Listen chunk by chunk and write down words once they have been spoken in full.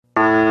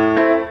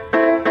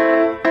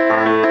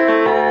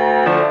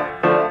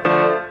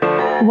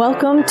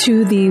Welcome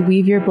to the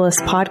Weave Your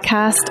Bliss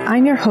podcast.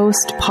 I'm your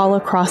host, Paula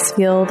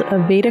Crossfield,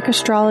 a Vedic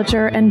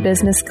astrologer and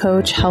business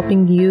coach,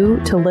 helping you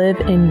to live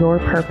in your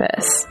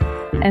purpose.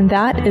 And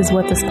that is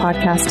what this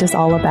podcast is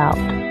all about.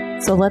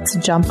 So let's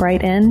jump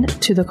right in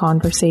to the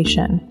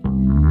conversation.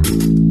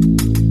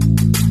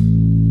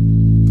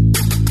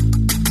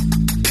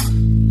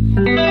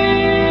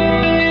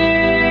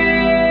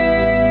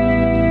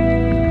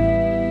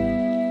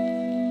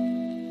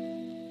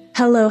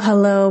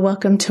 Hello.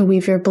 Welcome to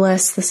Weave Your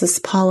Bliss. This is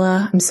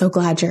Paula. I'm so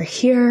glad you're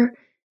here.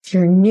 If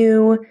you're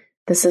new,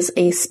 this is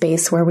a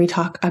space where we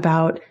talk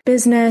about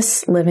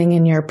business, living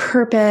in your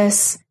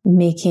purpose,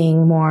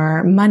 making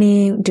more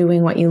money,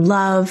 doing what you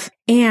love,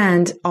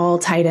 and all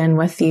tied in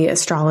with the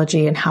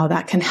astrology and how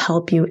that can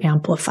help you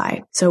amplify.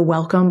 So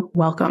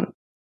welcome.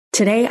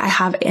 Today, I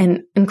have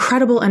an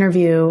incredible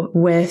interview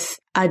with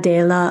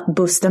Adela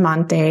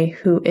Bustamante,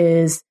 who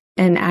is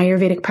an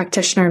Ayurvedic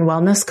practitioner and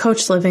wellness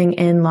coach living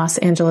in Los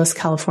Angeles,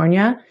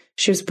 California.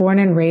 She was born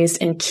and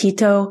raised in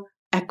Quito,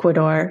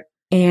 Ecuador,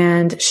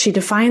 and she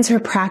defines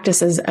her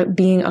practice as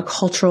being a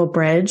cultural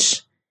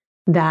bridge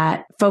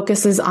that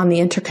focuses on the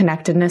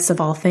interconnectedness of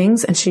all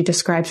things. And she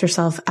describes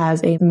herself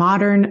as a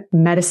modern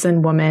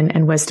medicine woman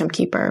and wisdom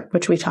keeper,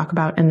 which we talk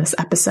about in this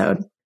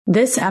episode.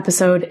 This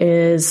episode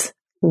is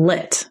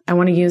lit. I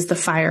want to use the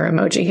fire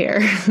emoji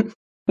here.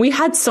 We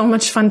had so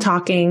much fun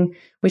talking.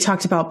 We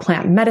talked about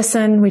plant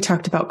medicine. We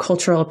talked about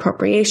cultural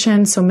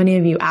appropriation. So many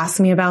of you asked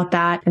me about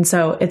that. And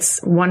so it's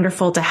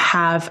wonderful to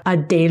have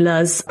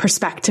Adela's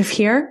perspective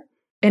here.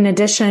 In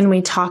addition,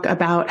 we talk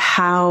about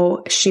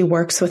how she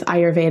works with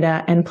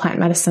Ayurveda and plant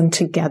medicine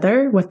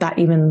together, what that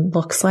even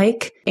looks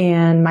like,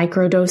 and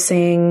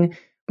microdosing.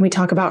 We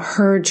talk about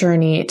her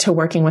journey to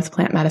working with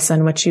plant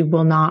medicine, which you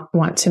will not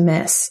want to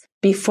miss.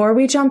 Before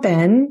we jump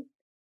in,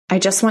 I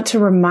just want to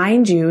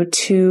remind you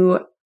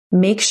to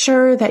make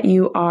sure that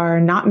you are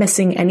not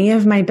missing any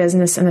of my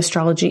business and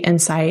astrology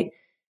insight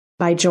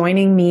by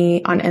joining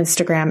me on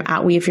Instagram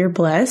at Weave Your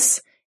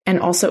Bliss, and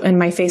also in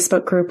my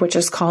Facebook group, which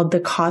is called the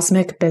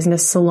Cosmic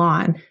Business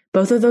Salon.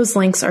 Both of those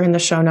links are in the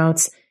show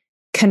notes.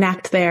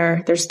 Connect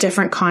there. There's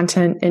different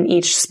content in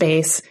each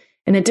space.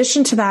 In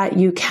addition to that,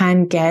 you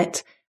can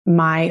get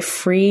my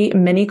free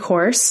mini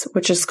course,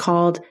 which is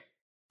called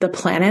The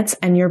Planets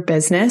and Your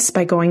Business,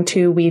 by going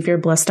to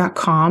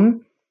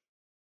weaveyourbliss.com.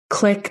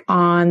 Click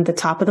on the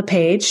top of the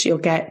page, you'll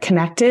get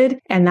connected,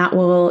 and that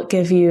will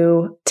give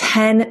you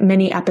 10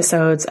 mini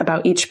episodes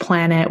about each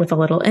planet with a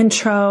little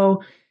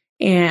intro,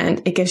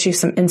 and it gives you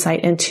some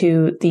insight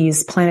into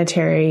these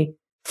planetary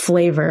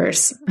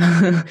flavors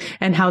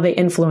and how they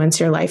influence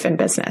your life and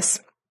business.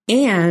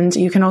 And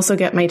you can also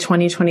get my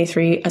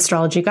 2023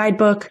 astrology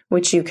guidebook,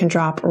 which you can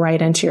drop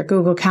right into your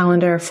Google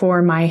Calendar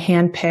for my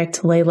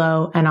handpicked lay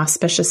low and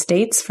auspicious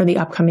dates for the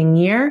upcoming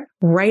year,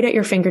 right at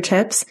your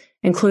fingertips,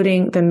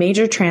 including the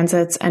major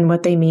transits and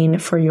what they mean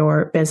for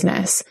your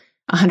business.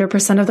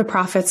 100% of the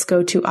profits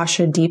go to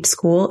Asha Deep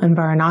School in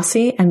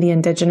Varanasi and the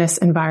Indigenous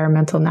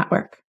Environmental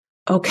Network.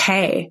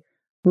 Okay,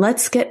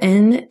 let's get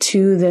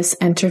into this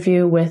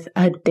interview with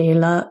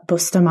Adela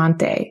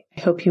Bustamante.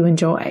 I hope you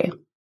enjoy.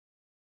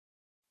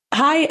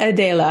 Hi,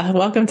 Adela.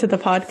 Welcome to the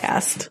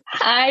podcast.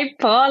 Hi,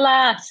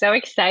 Paula. So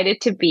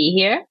excited to be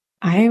here.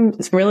 I'm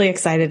really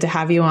excited to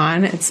have you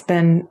on. It's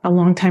been a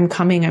long time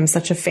coming. I'm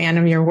such a fan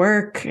of your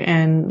work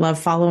and love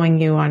following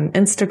you on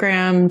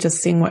Instagram,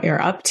 just seeing what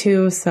you're up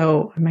to.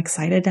 So I'm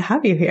excited to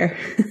have you here.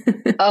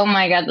 Oh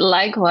my God.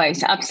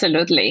 Likewise.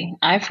 Absolutely.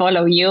 I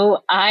follow you.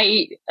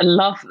 I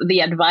love the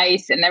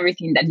advice and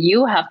everything that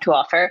you have to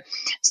offer.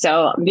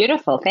 So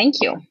beautiful. Thank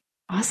you.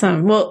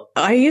 Awesome. Well,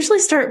 I usually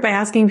start by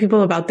asking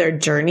people about their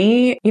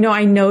journey. You know,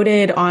 I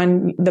noted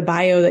on the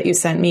bio that you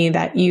sent me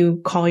that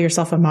you call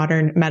yourself a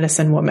modern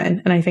medicine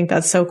woman. And I think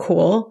that's so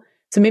cool.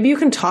 So maybe you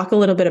can talk a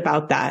little bit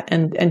about that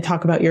and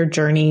talk about your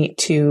journey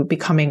to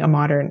becoming a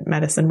modern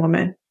medicine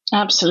woman.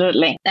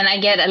 Absolutely. And I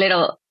get a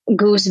little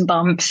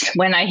goosebumps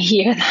when I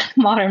hear that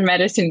modern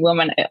medicine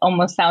woman. It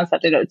almost sounds a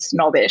little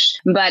snobbish,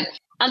 but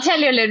I'll tell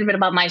you a little bit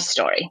about my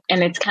story.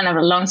 And it's kind of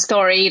a long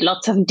story,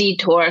 lots of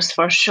detours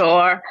for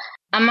sure.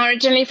 I'm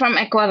originally from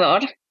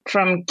Ecuador,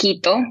 from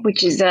Quito,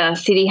 which is a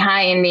city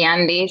high in the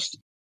Andes.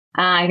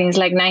 I think it's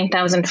like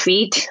 9,000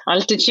 feet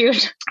altitude,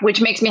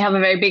 which makes me have a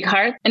very big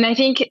heart. And I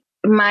think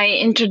my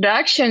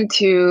introduction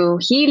to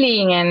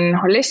healing and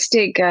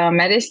holistic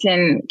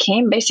medicine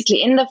came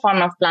basically in the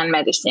form of plant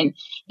medicine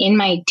in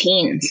my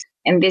teens.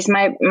 And this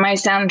might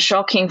sound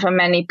shocking for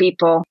many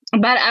people,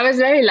 but I was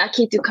very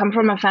lucky to come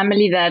from a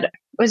family that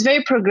was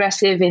very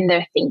progressive in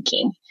their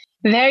thinking,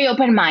 very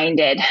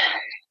open-minded,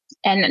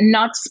 and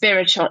not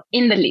spiritual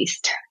in the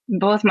least.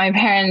 Both my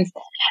parents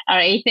are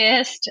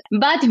atheists,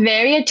 but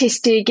very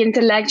artistic,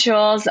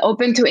 intellectuals,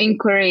 open to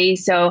inquiry.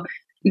 So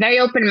very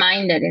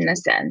open-minded in a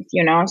sense,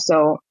 you know,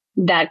 so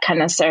that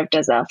kind of served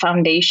as a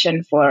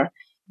foundation for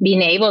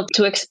being able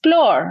to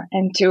explore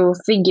and to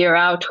figure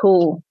out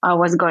who I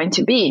was going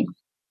to be.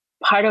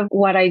 Part of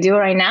what I do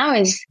right now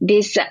is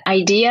this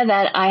idea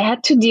that I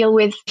had to deal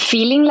with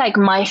feeling like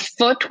my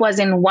foot was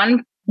in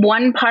one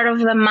one part of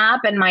the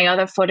map and my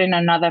other foot in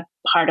another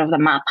part of the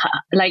map.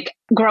 Like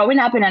growing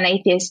up in an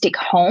atheistic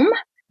home,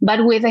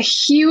 but with a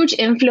huge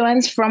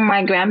influence from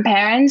my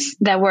grandparents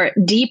that were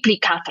deeply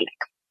Catholic.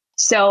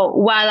 So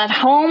while at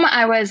home,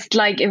 I was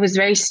like, it was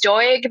very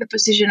stoic, the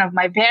position of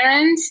my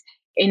parents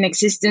in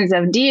existence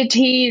of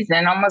deities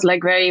and almost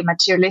like very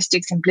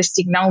materialistic,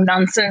 simplistic, no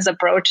nonsense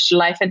approach to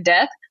life and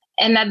death.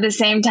 And at the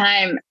same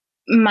time,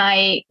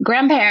 my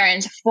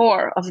grandparents,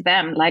 4 of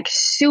them, like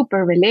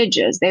super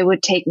religious, they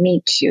would take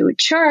me to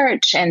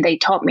church and they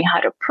taught me how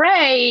to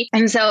pray.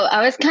 And so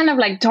I was kind of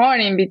like torn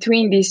in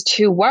between these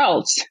two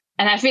worlds.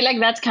 And I feel like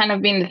that's kind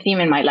of been the theme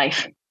in my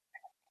life.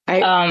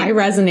 I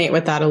resonate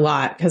with that a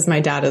lot because my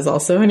dad is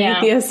also an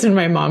atheist and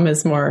my mom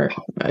is more,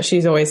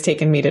 she's always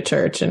taken me to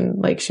church and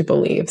like she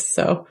believes.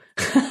 So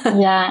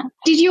yeah.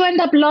 Did you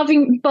end up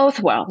loving both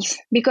worlds?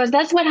 Because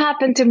that's what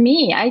happened to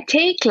me. I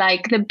take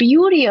like the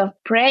beauty of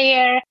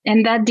prayer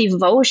and that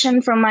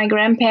devotion from my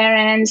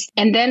grandparents.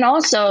 And then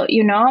also,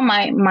 you know,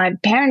 my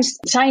parents'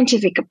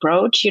 scientific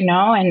approach, you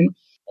know, and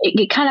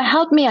it kind of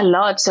helped me a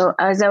lot. So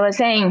as I was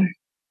saying,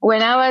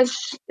 when I was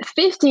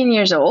 15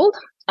 years old,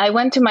 I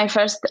went to my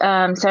first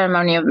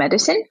ceremony of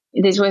medicine.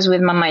 This was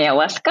with Mama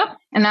Ayahuasca.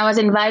 And I was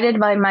invited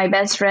by my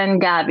best friend,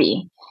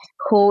 Gabby,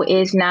 who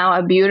is now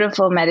a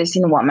beautiful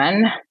medicine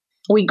woman.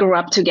 We grew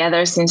up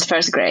together since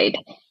first grade.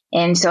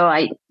 And so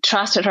I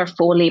trusted her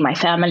fully. My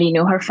family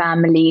knew her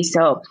family.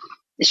 So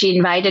she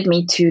invited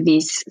me to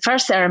this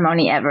first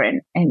ceremony ever.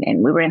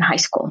 And we were in high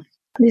school.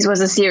 This was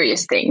a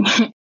serious thing.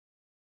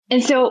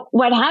 And so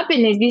what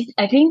happened is this,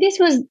 I think this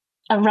was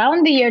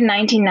around the year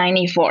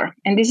 1994.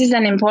 And this is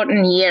an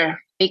important year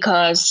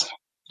because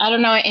I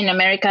don't know in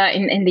America,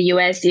 in the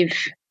US,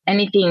 if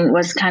anything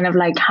was kind of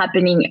like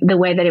happening the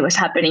way that it was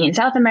happening in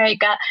South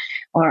America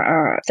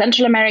or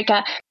Central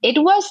America. It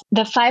was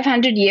the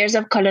 500 years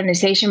of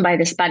colonization by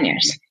the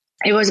Spaniards.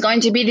 It was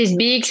going to be this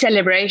big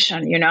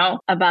celebration, you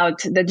know,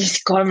 about the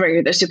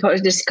discovery, the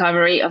supposed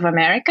discovery of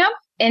America.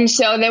 And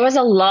so there was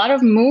a lot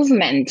of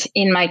movement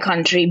in my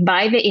country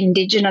by the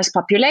indigenous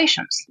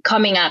populations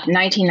coming up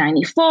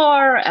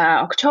 1994,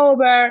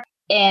 October.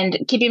 And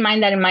keep in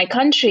mind that in my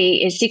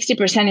country is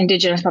 60%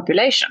 indigenous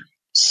population.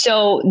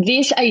 So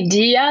this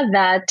idea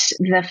that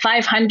the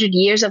 500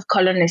 years of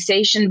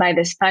colonization by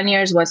the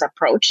Spaniards was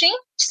approaching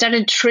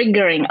started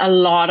triggering a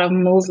lot of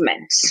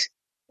movements.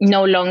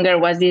 No longer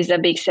was this a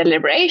big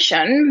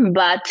celebration,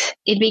 but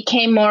it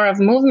became more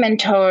of movement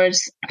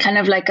towards kind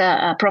of like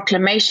a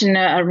proclamation,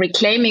 a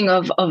reclaiming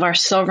of our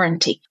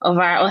sovereignty, of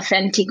our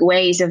authentic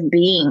ways of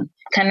being,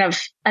 kind of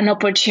an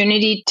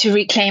opportunity to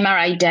reclaim our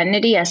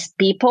identity as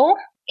people.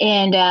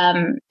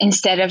 And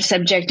instead of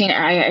subjecting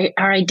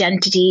our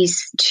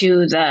identities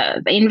to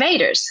the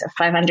invaders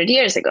 500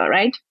 years ago,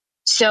 right?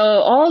 So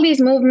all these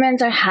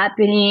movements are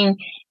happening.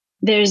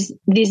 There's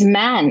this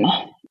man,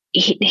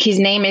 his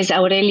name is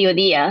Aurelio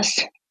Diaz.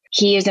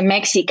 He is a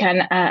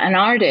Mexican, an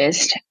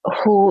artist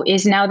who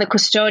is now the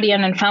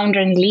custodian and founder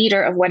and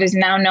leader of what is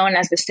now known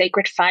as the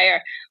Sacred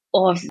Fire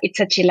of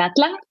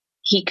Iztaccíhuatl.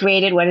 He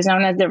created what is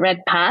known as the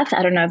Red Path.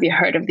 I don't know if you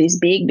heard of this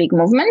big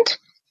movement.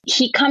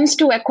 He comes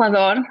to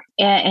Ecuador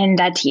in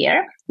that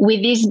year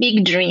with this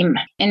big dream.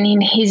 And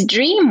in his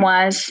dream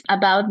was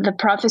about the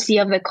prophecy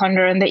of the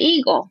condor and the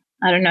eagle.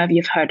 I don't know if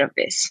you've heard of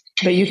this.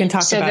 But you can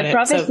talk about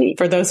it. So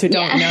for those who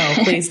don't know,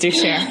 please do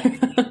share.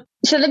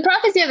 So the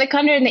prophecy of the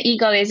condor and the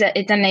eagle it's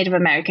a Native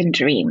American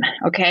dream,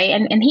 okay?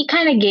 And he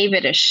kind of gave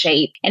it a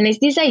shape. And it's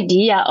this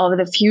idea of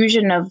the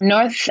fusion of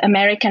North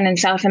American and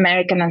South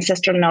American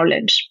ancestral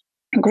knowledge.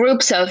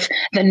 Groups of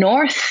the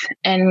North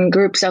and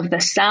groups of the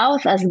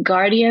South as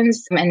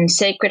guardians and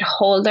sacred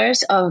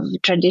holders of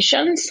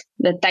traditions,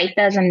 the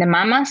Taitas and the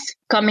Mamas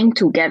coming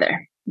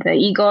together, the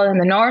eagle in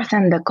the North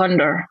and the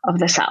condor of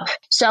the South.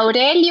 So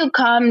Aurelio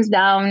comes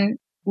down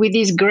with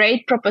this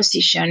great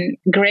proposition,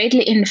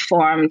 greatly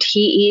informed.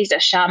 He is a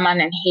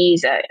shaman and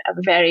he's a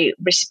very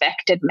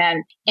respected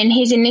man. And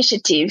his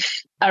initiative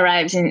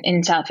arrives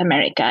in South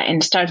America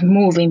and starts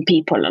moving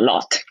people a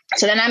lot.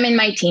 So then I'm in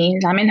my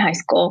teens, I'm in high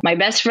school. My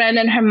best friend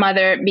and her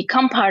mother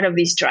become part of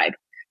this tribe.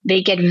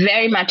 They get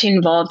very much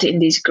involved in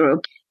this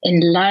group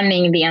in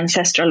learning the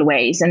ancestral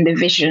ways and the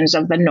visions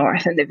of the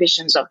North and the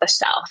visions of the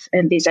South.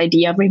 And this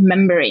idea of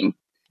remembering.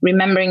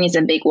 Remembering is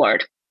a big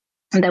word.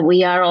 That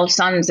we are all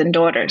sons and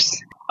daughters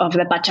of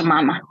the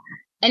Pachamama.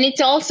 And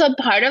it's also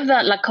part of the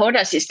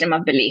Lakota system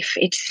of belief.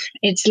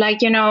 It's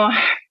like, you know,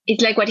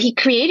 it's like what he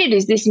created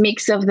is this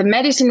mix of the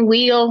medicine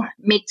wheel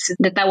meets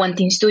the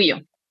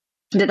Tawantinsuyo.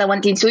 The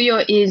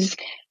Tawantinsuyo is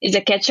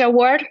a Quechua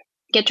word.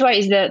 Quechua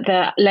is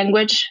the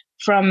language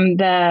from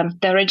the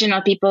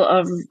original people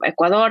of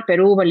Ecuador,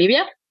 Peru,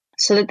 Bolivia.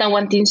 So the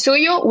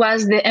Tawantinsuyo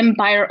was the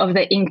empire of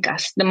the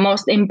Incas, the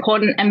most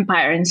important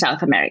empire in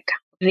South America.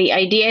 The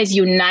idea is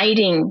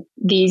uniting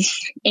these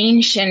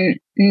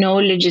ancient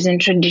knowledges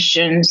and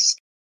traditions.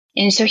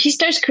 And so he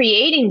starts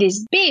creating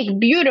this big,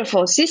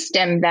 beautiful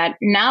system that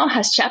now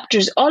has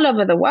chapters all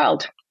over the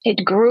world.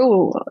 It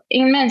grew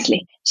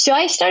immensely. So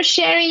I start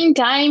sharing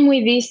time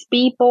with these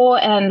people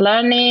and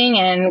learning,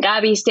 and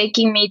Gabby's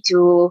taking me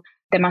to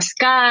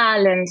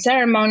temazcal and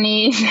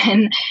ceremonies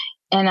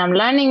and I'm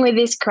learning with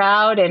this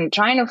crowd and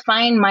trying to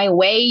find my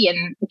way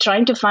and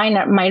trying to find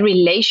my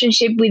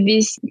relationship with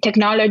these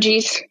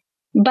technologies.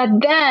 But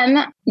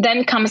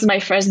then comes my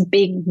first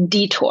big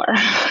detour.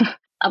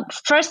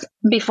 First,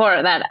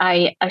 before that,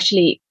 I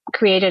actually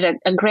created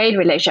a great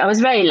relationship. I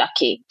was very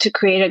lucky to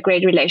create a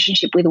great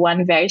relationship with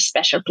one very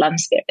special plant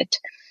spirit.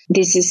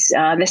 This is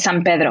the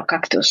San Pedro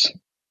cactus,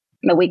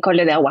 that we call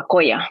it the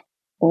Huacoya,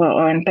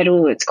 or in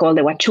Peru, it's called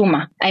the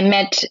Huachuma. I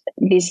met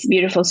this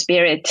beautiful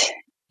spirit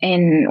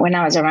when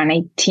I was around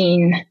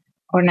 18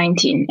 or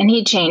 19, and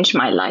he changed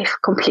my life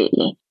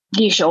completely.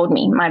 He showed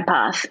me my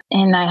path,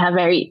 and I have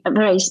a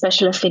very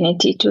special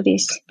affinity to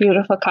this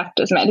beautiful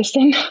cactus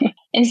medicine.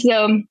 And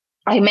so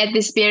I met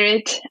the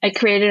spirit, I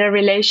created a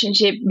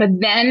relationship, but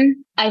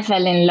then I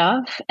fell in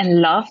love, and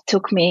love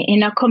took me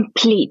in a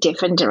complete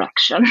different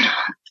direction.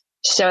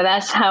 So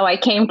that's how I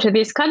came to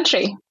this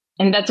country.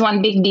 And that's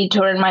one big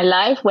detour in my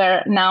life,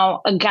 where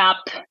now a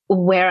gap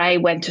where I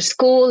went to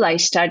school, I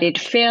studied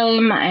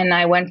film, and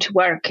I went to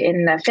work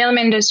in the film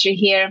industry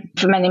here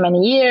for many, many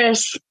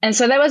years. And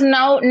so there was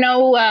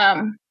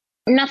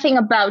nothing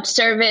about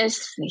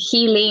service,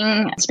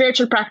 healing,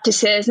 spiritual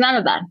practices, none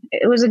of that.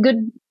 It was a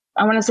good,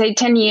 I want to say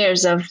 10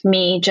 years of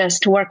me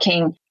just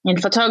working in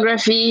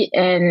photography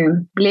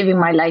and living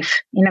my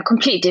life in a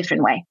complete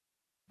different way,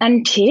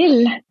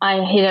 until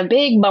I hit a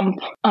big bump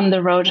on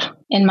the road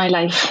in my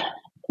life,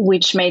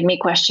 which made me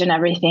question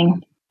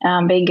everything.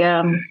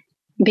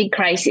 Big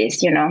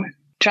crisis,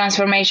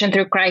 Transformation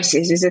through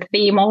crisis is a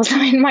theme also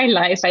in my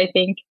life, I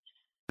think.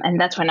 And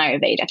that's when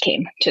Ayurveda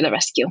came to the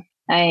rescue.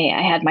 I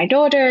had my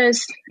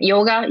daughters.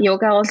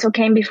 Yoga also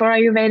came before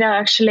Ayurveda,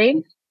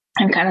 actually,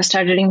 and kind of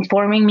started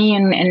informing me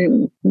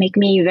and make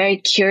me very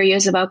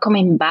curious about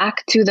coming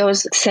back to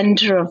those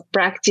center of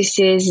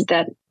practices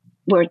that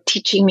were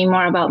teaching me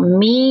more about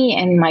me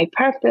and my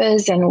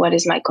purpose and what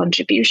is my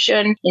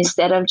contribution,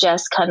 instead of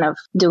just kind of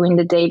doing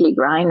the daily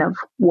grind of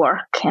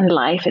work and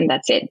life, and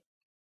that's it.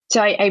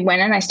 So I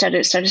went and I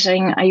started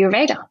studying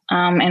Ayurveda,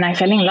 and I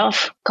fell in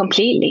love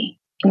completely.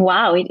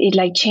 Wow, it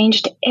like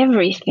changed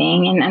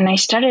everything. And I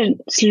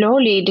started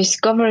slowly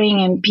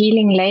discovering and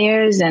peeling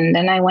layers. And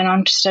then I went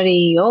on to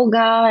study yoga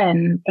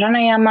and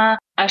pranayama,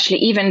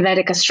 actually even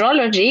Vedic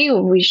astrology.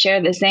 We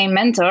share the same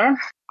mentor.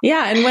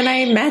 Yeah. And when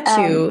I met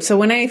you, so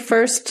when I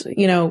first,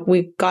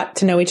 we got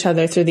to know each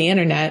other through the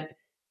internet,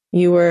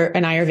 you were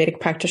an Ayurvedic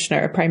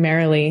practitioner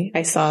primarily.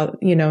 I saw,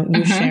 you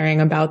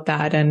sharing about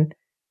that, and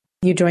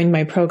you joined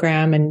my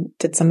program and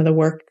did some of the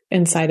work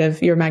inside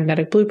of your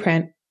magnetic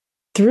blueprint.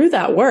 Through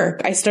that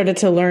work, I started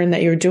to learn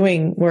that you're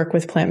doing work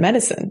with plant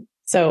medicine.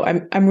 So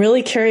I'm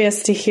really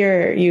curious to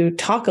hear you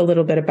talk a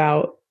little bit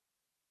about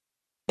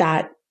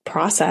that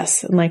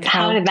process and like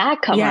how did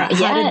that come? Yeah,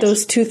 how did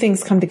those two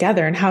things come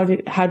together, and how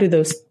do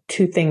those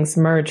two things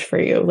merge for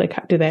you? Like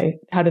how do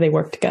they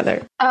work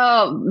together?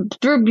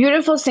 Through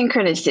beautiful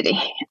synchronicity,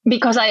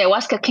 because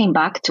ayahuasca came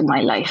back to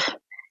my life.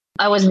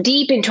 I was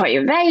deep into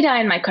Ayurveda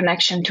and my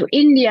connection to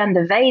India and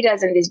the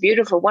Vedas and these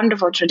beautiful,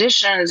 wonderful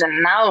traditions,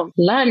 and now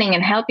learning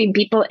and helping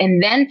people.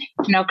 And then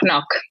knock,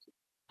 knock,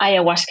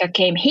 ayahuasca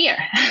came here.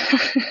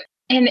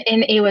 and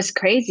it was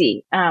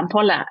crazy,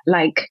 Paula,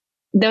 like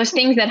those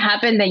things that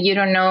happen that you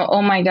don't know,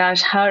 oh my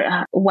gosh,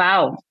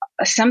 wow,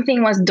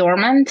 something was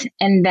dormant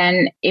and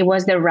then it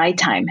was the right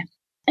time.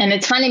 And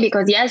it's funny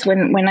because yes,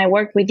 when I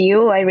worked with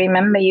you, I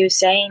remember you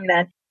saying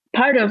that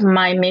part of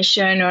my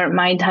mission or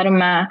my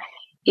dharma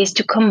is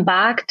to come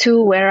back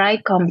to where I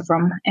come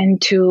from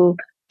and to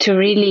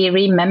really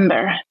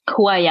remember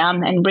who I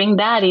am and bring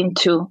that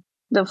into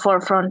the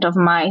forefront of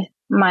my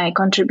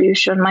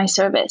contribution, my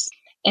service.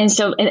 And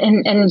so,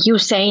 and you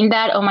saying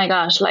that, oh my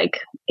gosh, like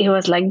it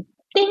was like,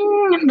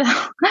 ding,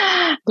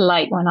 the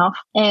light went off.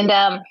 And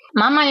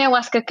Mama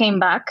Ayahuasca came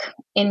back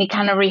and it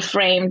kind of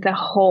reframed the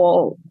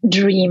whole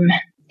dream.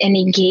 And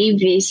it gave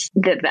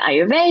the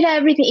Ayurveda,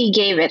 everything, it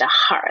gave it a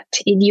heart.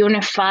 It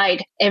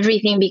unified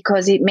everything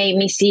because it made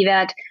me see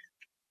that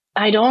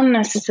I don't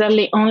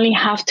necessarily only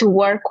have to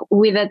work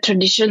with a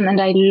tradition that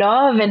I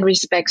love and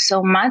respect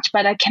so much,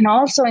 but I can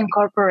also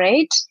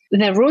incorporate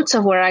the roots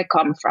of where I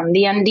come from,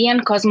 the Andean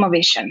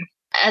cosmovision.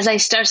 As I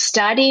start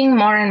studying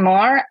more and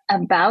more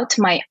about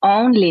my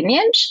own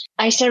lineage,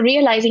 I start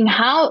realizing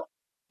how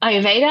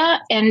Ayurveda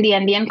and the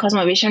Andean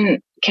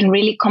cosmovision can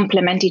really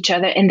complement each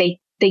other, and they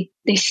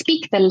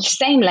speak the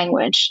same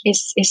language.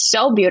 It's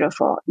so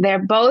beautiful.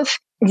 They're both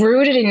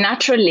rooted in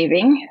natural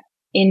living,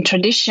 in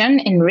tradition,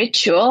 in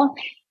ritual,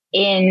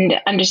 in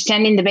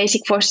understanding the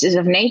basic forces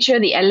of nature,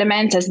 the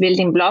elements as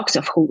building blocks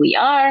of who we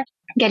are,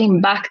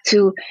 getting back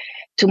to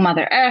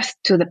Mother Earth,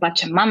 to the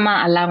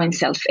Pachamama, allowing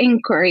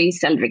self-inquiry,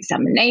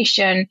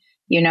 self-examination,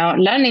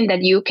 learning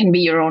that you can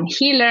be your own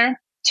healer,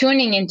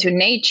 tuning into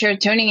nature,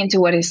 tuning into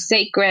what is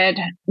sacred,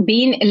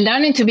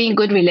 learning to be in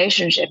good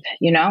relationship,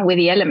 with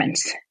the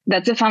elements.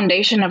 That's the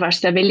foundation of our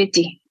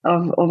stability,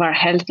 of our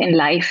health in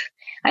life,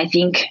 I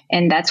think.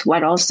 And that's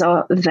what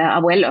also the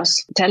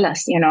abuelos tell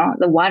us,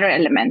 the water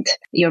element,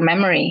 your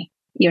memory,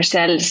 your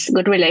cells,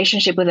 good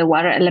relationship with the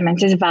water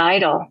element is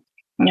vital.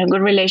 a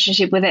good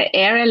relationship with the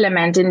air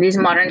element in these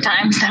modern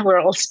times that we're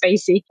all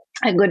spacey,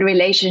 a good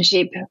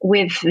relationship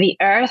with the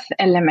earth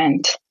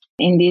element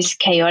in these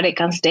chaotic,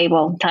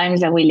 unstable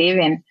times that we live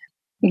in.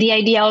 The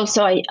idea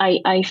also,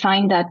 I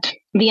find that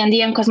the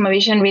Andean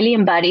cosmovision really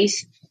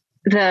embodies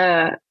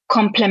the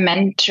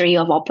complementary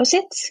of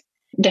opposites,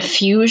 the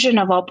fusion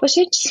of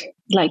opposites,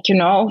 like,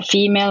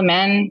 female,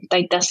 man,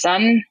 Taita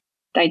sun,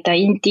 Taita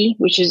Inti,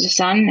 which is the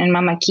sun, and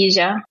Mama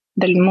Kija,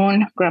 the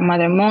moon,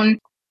 grandmother moon.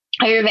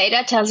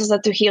 Ayurveda tells us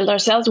that to heal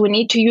ourselves, we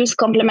need to use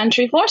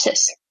complementary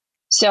forces.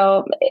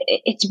 So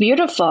it's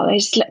beautiful.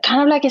 It's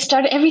kind of like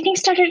everything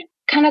started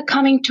kind of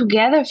coming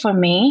together for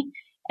me,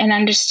 and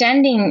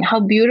understanding how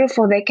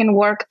beautiful they can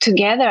work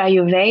together,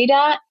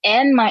 Ayurveda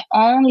and my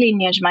own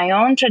lineage, my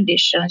own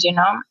traditions, And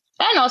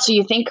also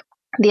you think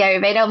the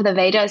Ayurveda of the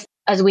Vedas,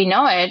 as we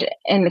know it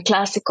in the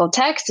classical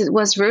text, it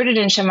was rooted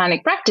in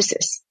shamanic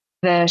practices.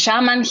 The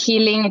shaman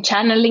healing,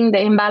 channeling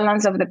the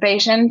imbalance of the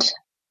patient,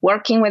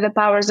 working with the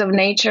powers of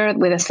nature,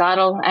 with the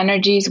subtle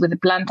energies, with the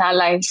plant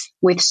allies,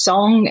 with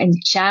song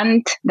and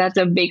chant. That's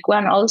a big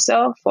one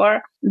also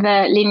for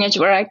the lineage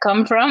where I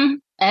come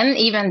from. And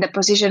even the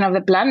position of the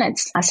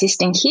planets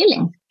assisting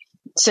healing.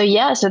 So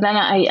then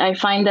I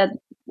find that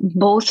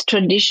both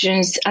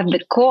traditions at the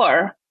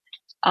core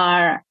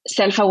are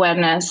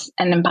self-awareness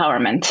and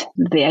empowerment.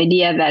 The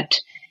idea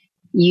that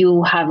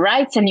you have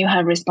rights and you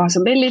have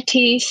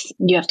responsibilities.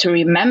 You have to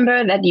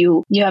remember that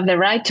you have the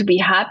right to be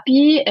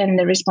happy, and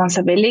the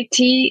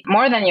responsibility,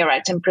 more than your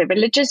rights and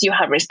privileges, you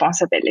have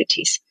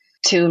responsibilities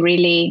to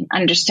really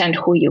understand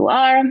who you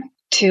are,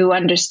 to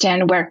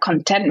understand where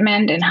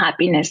contentment and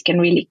happiness can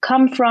really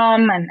come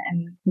from,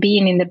 and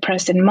being in the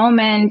present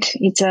moment.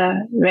 It's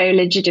a very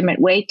legitimate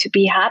way to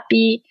be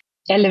happy,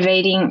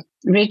 elevating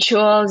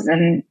rituals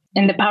and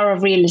the power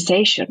of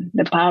realization,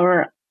 the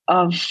power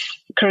of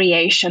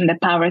creation, the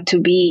power to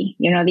be.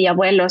 The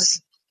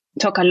abuelos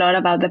talk a lot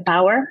about the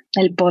power,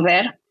 el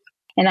poder.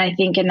 And I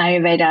think in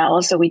Ayurveda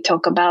also we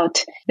talk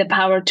about the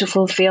power to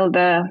fulfill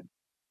the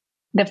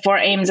four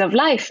aims of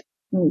life,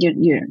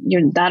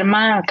 your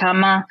dharma,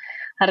 kama,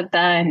 Artha,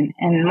 and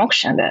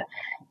moksha.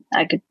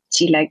 I could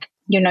see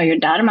your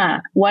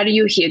dharma. What are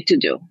you here to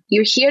do?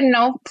 You're here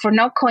for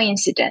no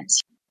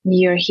coincidence.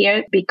 You're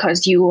here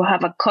because you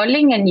have a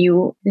calling and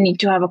you need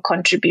to have a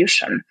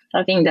contribution.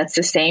 I think that's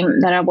the same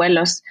that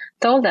abuelos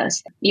told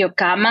us. Your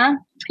kama,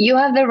 you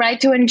have the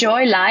right to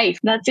enjoy life.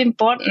 That's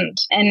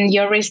important. And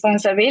your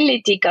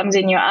responsibility comes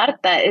in your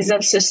artha is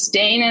of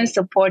sustain and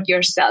support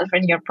yourself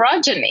and your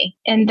progeny.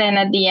 And then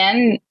at the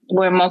end,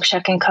 where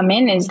moksha can come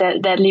in is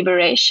that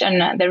liberation,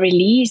 the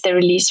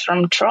release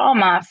from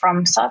trauma,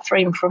 from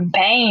suffering, from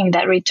pain,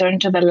 that return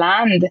to the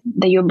land,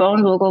 that your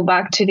bones will go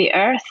back to the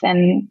earth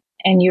and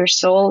your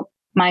soul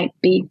might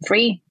be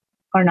free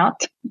or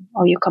not,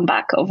 or you come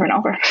back over and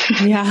over.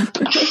 Yeah.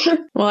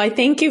 Well, I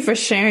thank you for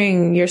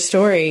sharing your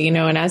story,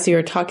 and as you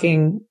were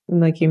talking,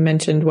 like you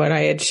mentioned what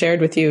I had shared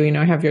with you,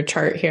 I have your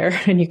chart here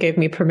and you gave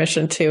me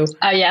permission to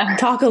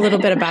talk a little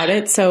bit about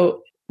it.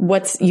 So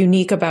what's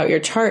unique about your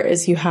chart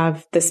is you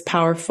have this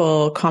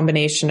powerful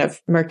combination of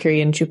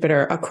Mercury and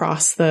Jupiter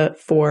across the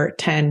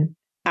 4-10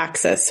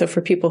 axis. So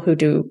for people who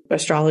do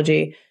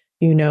astrology,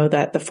 you know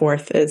that the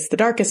 4th is the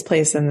darkest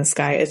place in the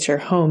sky. It's your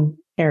home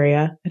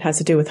area. It has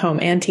to do with home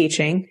and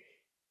teaching.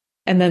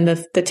 And then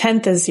the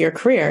 10th is your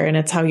career, and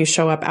it's how you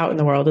show up out in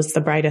the world. It's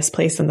the brightest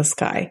place in the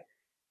sky.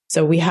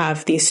 So we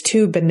have these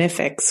two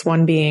benefics,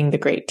 one being the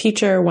great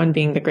teacher, one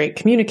being the great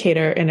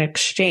communicator, in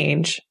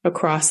exchange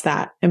across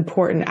that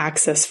important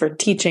axis for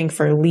teaching,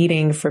 for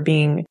leading, for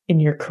being in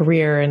your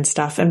career and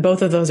stuff. And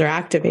both of those are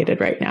activated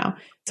right now.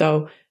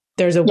 So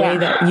there's a way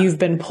that you've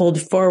been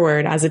pulled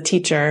forward as a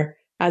teacher,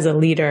 as a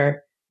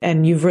leader,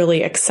 and you've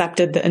really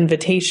accepted the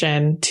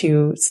invitation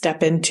to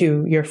step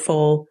into your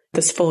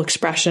this full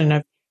expression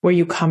of where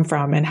you come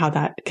from and how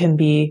that can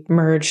be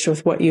merged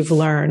with what you've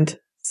learned.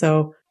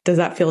 So does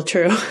that feel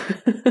true?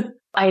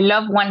 I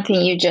love one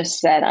thing you just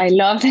said. I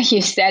love that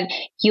you said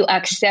you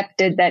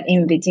accepted that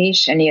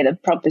invitation, the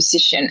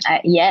proposition.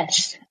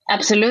 Yes,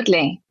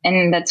 absolutely.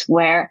 And that's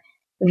where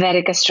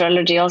Vedic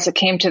astrology also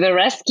came to the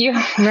rescue,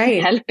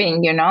 right?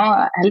 helping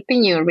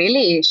you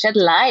really shed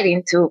light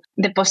into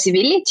the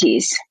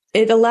possibilities.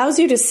 It allows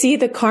you to see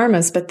the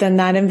karmas, but then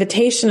that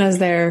invitation is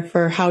there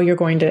for how you're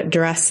going to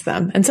address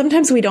them. And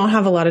sometimes we don't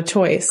have a lot of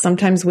choice.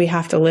 Sometimes we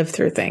have to live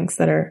through things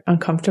that are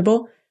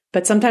uncomfortable,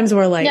 but sometimes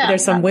we're like,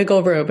 there's some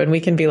wiggle room and we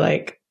can be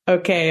like,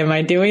 okay, am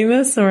I doing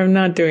this or I'm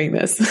not doing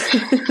this?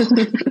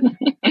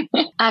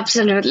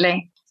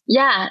 Absolutely.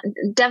 Yeah,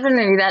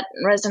 definitely that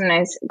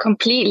resonates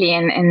completely.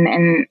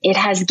 And it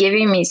has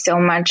given me so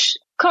much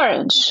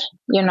courage,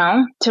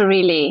 to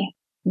really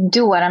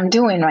do what I'm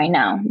doing right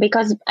now.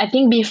 Because I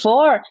think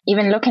before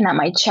even looking at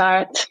my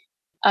chart,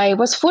 I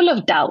was full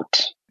of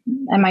doubt.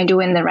 am I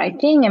doing the right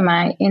thing? Am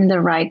I in the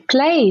right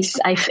place?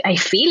 I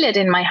feel it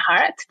in my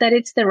heart that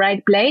it's the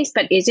right place,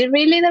 but is it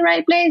really the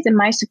right place? Am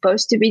I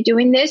supposed to be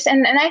doing this?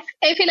 And I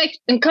feel like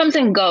it comes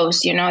and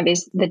goes,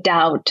 the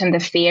doubt and the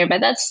fear,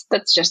 but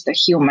that's just a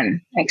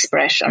human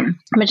expression.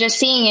 But just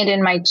seeing it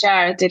in my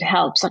chart, it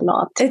helps a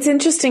lot. It's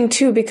interesting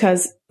too,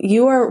 because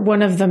you are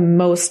one of the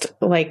most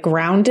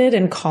grounded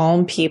and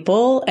calm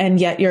people, and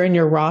yet you're in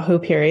your Rahu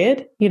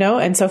period,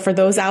 and so for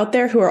those out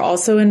there who are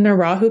also in their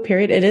Rahu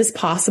period, it is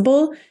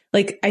possible.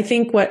 I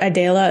think what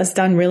Adela has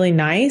done really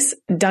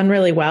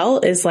well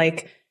is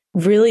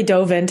really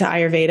dove into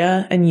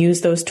Ayurveda and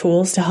used those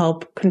tools to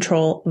help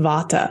control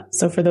Vata.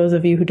 So for those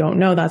of you who don't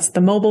know, that's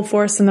the mobile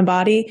force in the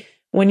body.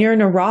 When you're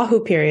in a Rahu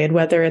period,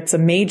 whether it's a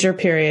major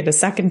period, a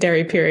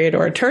secondary period,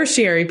 or a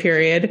tertiary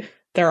period,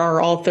 there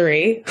are all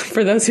three.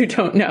 For those who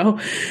don't know,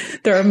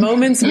 there are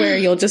moments where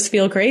you'll just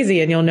feel crazy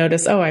and you'll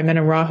notice, oh, I'm in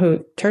a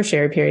Rahu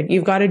tertiary period.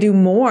 You've got to do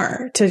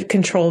more to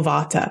control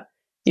Vata.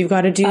 You've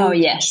got to do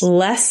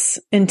less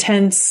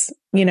intense,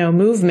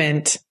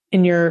 movement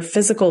in your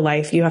physical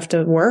life. You have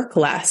to work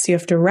less. You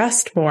have to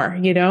rest more,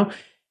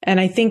 And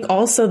I think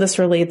also this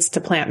relates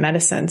to plant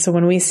medicine. So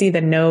when we see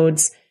the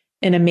nodes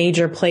in a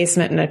major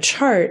placement in a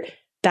chart,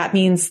 that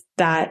means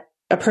that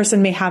a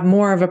person may have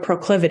more of a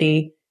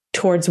proclivity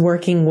towards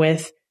working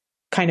with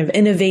kind of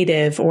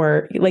innovative,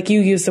 or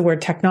you use the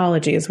word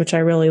technologies, which I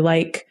really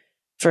like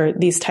for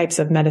these types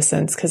of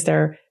medicines, because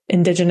they're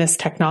indigenous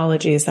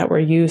technologies that were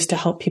used to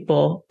help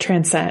people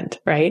transcend.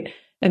 Right.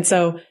 And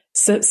so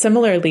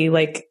similarly,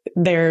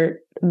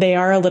 they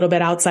are a little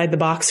bit outside the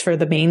box for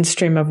the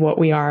mainstream of what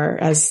we are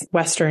as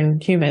Western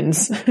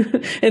humans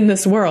in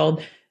this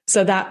world.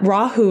 So that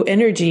Rahu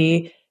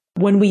energy,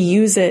 when we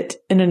use it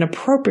in an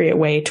appropriate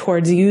way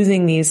towards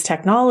using these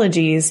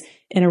technologies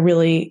in a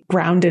really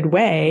grounded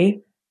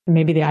way,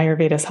 maybe the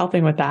Ayurveda is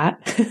helping with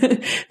that,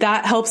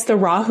 that helps the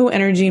Rahu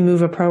energy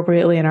move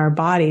appropriately in our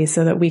body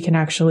so that we can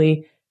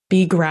actually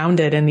be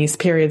grounded in these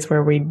periods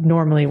where we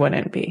normally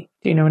wouldn't be.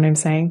 Do you know what I'm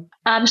saying?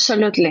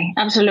 Absolutely.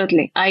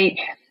 Absolutely. I'm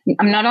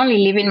not only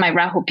living my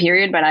Rahu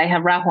period, but I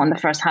have Rahu in the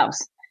first house.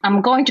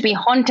 I'm going to be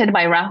haunted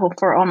by Rahu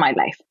for all my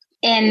life.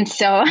 And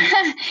so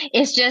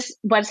it's just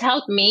what's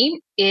helped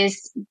me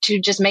is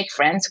to just make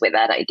friends with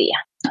that idea.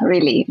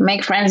 Really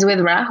make friends with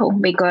Rahu,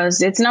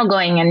 because it's not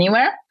going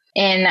anywhere.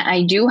 And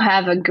I do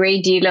have a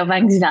great deal of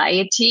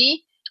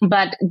anxiety,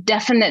 but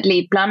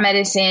definitely plant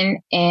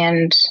medicine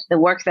and the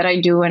work that I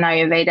do in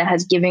Ayurveda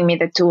has given me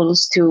the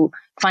tools to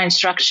find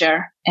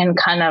structure and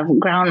kind of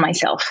ground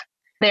myself.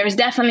 There's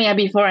definitely a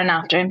before and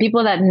after, and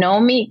people that know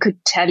me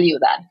could tell you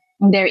that.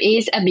 There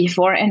is a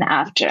before and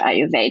after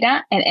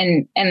Ayurveda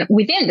and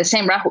within the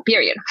same Rahu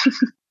period.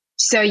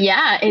 So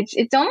yeah,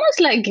 it's almost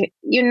like,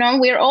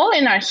 we're all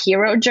in our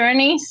hero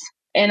journeys.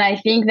 And I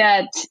think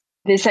that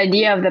this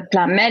idea of the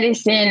plant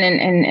medicine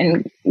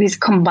and these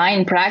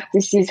combined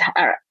practices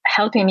are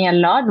helping me a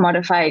lot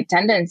modify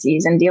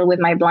tendencies and deal with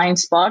my blind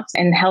spots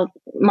and help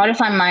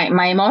modify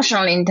my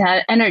emotional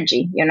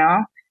energy,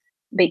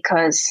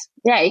 because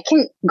it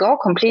can go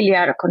completely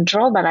out of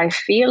control, but I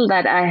feel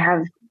that I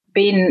have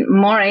been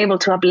more able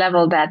to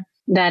up-level that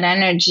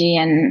energy,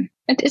 and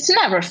it's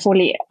never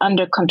fully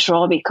under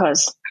control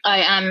because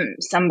I am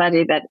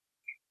somebody that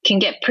can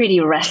get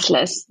pretty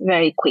restless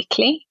very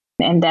quickly.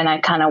 And then I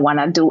kind of want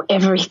to do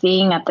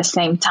everything at the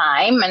same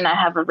time. And I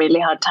have a really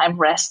hard time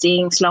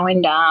resting,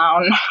 slowing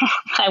down.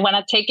 I want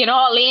to take it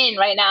all in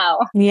right now.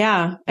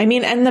 Yeah. I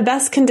mean, and the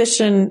best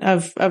condition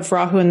of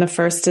Rahu in the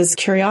first is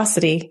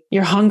curiosity.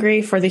 You're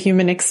hungry for the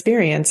human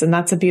experience. And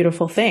that's a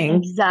beautiful thing.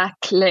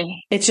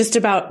 Exactly. It's just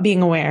about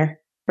being aware.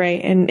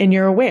 Right. And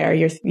you're aware,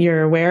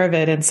 you're aware of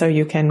it. And so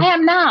you can I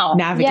am now.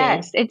 Navigate.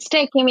 Yes. It's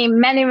taking me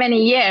many,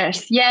 many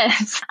years.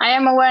 Yes. I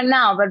am aware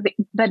now.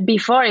 But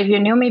before, if you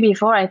knew me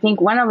before, I think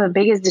one of the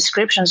biggest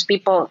descriptions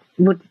people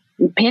would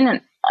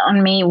pin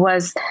on me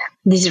was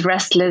this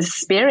restless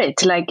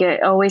spirit.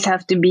 Always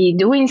have to be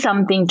doing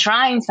something,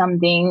 trying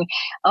something,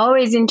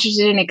 always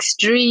interested in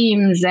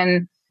extremes.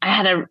 And I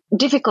had a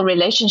difficult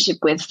relationship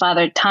with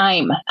Father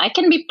Time. I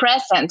can be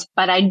present,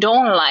 but I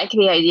don't like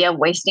the idea of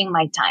wasting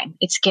my time.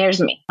 It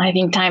scares me. I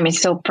think time is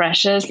so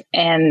precious.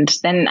 And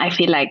then I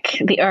feel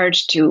like the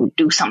urge to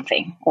do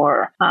something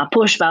or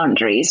push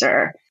boundaries,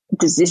 or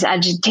there's this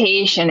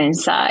agitation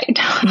inside.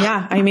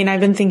 Yeah. I mean, I've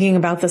been thinking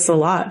about this a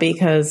lot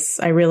because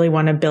I really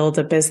want to build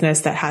a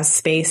business that has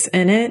space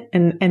in it.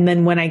 And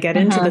then when I get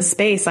into the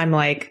space, I'm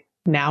like,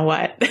 now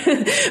what?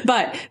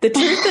 But the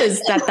truth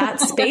is that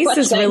space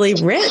is really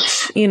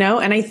rich,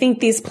 and I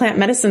think these plant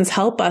medicines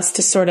help us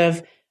to sort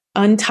of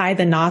untie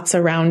the knots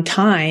around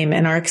time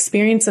and our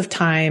experience of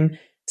time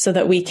so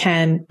that we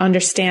can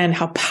understand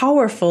how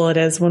powerful it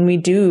is when we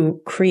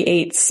do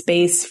create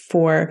space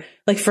for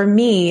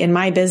me in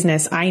my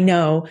business. I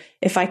know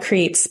if I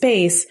create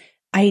space,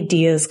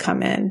 ideas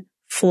come in,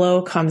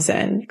 flow comes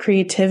in,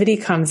 creativity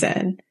comes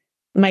in,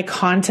 my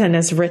content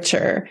is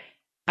richer.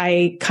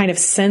 I kind of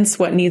sense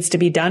what needs to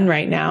be done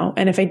right now.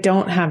 And if I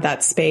don't have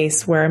that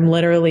space where I'm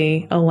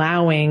literally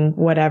allowing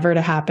whatever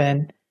to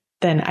happen,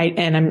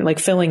 and I'm like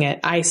filling it,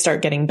 I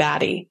start getting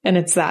batty. And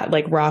it's that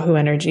like Rahu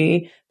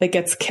energy that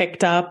gets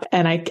kicked up,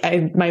 and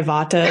my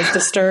vata is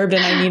disturbed,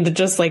 and I need to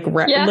just like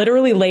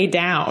literally lay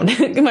down.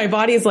 My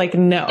body's like,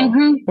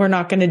 no, we're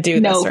not going to do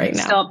this right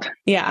now. Stop.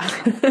 Yeah.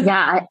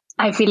 Yeah.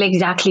 I feel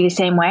exactly the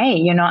same way.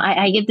 You know,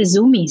 I get the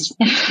zoomies,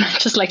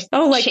 just like,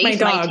 like chase my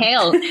dog. My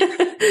tail.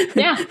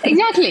 Yeah,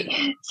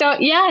 exactly. So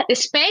yeah, the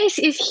space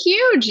is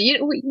huge.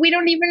 We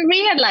don't even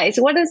realize,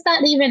 what does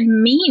that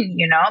even mean,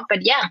 you know?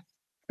 But yeah,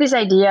 this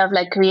idea of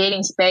like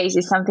creating space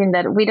is something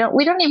that we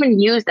don't even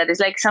use that.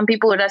 It's like some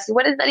people would ask,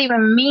 what does that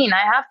even mean?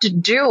 I have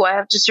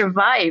to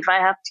survive. I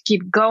have to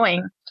keep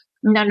going.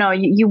 No,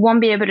 you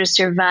won't be able to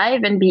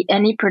survive and be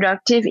any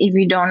productive if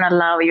you don't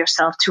allow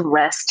yourself to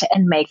rest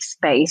and make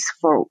space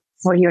for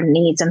your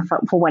needs and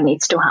for what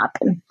needs to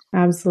happen.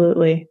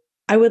 Absolutely.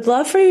 I would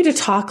love for you to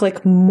talk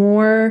like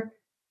more,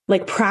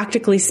 like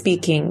practically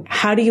speaking,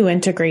 how do you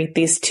integrate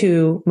these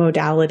two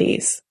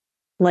modalities?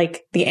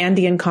 Like the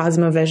Andean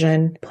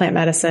Cosmovision, plant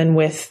medicine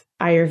with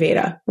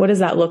Ayurveda. What does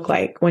that look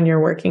like when you're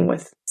working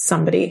with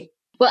somebody?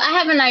 Well, I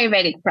have an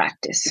Ayurvedic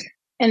practice,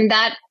 and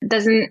that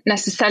doesn't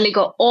necessarily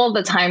go all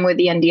the time with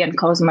the Andean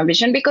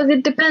Cosmovision because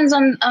it depends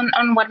on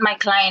what my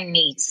client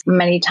needs.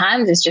 Many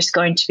times it's just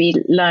going to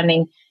be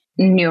learning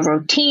new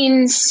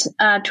routines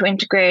to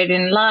integrate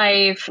in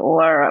life,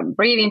 or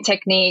breathing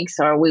techniques,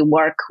 or we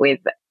work with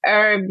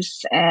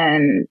herbs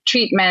and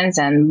treatments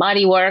and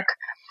body work.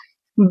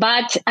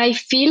 But I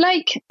feel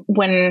like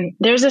when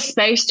there's a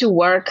space to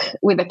work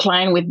with a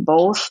client with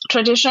both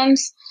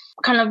traditions,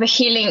 kind of the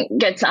healing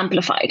gets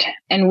amplified,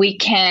 and we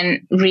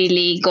can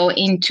really go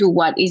into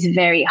what is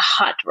very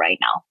hot right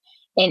now.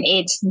 And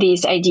it's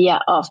this idea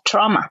of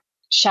trauma,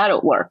 shadow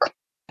work.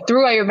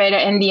 Through Ayurveda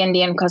and the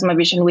Andean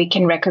Cosmovision, we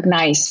can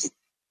recognize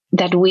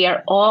that we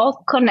are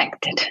all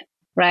connected,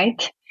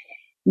 right?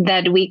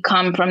 That we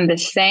come from the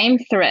same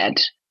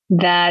thread,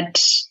 that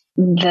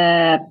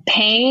the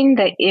pain,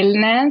 the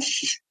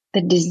illness,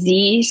 the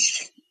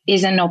disease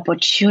is an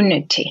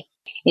opportunity.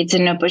 It's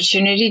an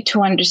opportunity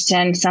to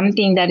understand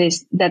something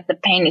that the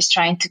pain is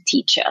trying to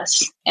teach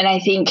us. And I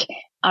think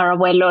our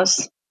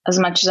abuelos, as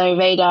much as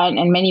Ayurveda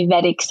and many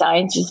Vedic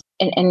sciences,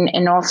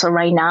 and also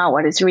right now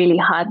what is really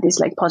hot, this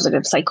like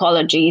positive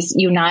psychology, is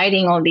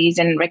uniting all these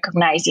and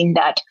recognizing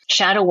that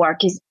shadow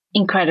work is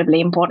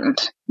incredibly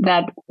important,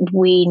 that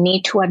we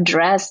need to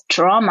address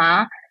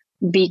trauma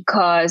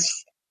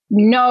because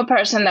no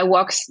person that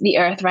walks the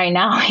earth right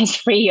now is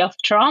free of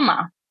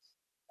trauma.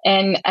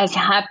 And as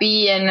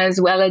happy and as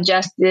well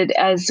adjusted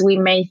as we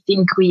may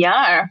think we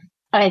are,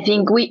 I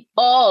think we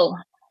all,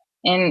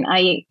 and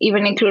I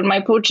even include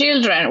my poor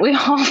children, we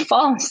all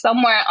fall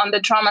somewhere on the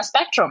trauma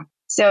spectrum.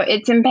 So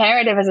it's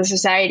imperative as a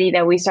society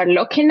that we start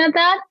looking at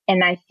that.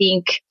 And I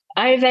think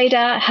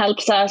Ayurveda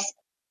helps us,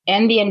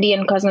 and the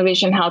Andean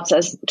Cosmovision helps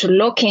us to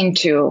look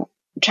into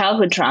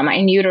childhood trauma,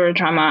 in utero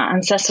trauma,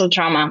 ancestral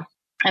trauma,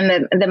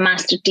 and the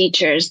master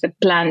teachers, the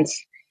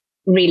plants,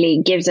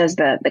 really gives us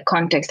the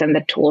context and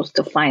the tools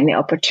to find the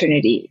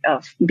opportunity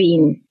of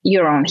being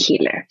your own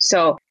healer.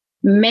 So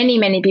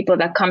many people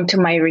that come to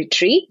my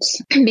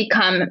retreats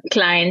become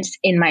clients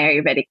in my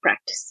Ayurvedic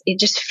practice. It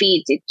just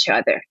feeds each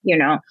other, you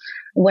know.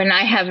 When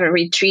I have a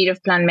retreat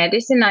of plant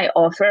medicine, I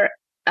offer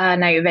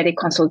an Ayurvedic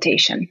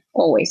consultation.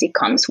 Always it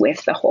comes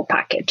with the whole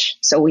package.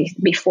 So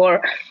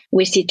before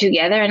we sit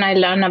together and I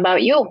learn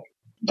about you.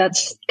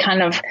 That's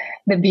kind of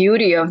the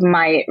beauty of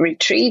my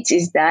retreats,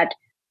 is that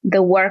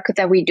the work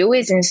that we do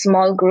is in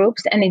small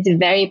groups and it's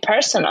very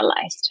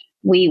personalized.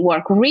 We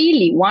work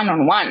really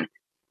one-on-one.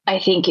 I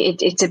think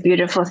it's a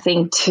beautiful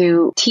thing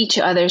to teach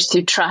others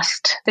to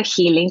trust the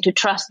healing, to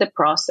trust the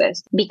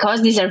process,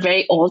 because these are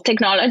very old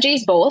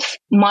technologies. Both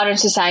modern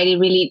society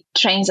really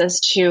trains us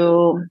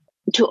to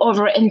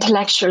over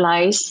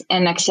intellectualize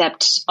and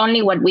accept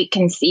only what we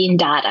can see in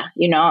data,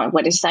 you know,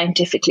 what is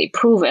scientifically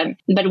proven.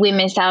 But we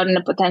miss out on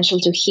the potential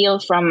to heal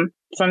from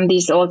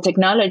these old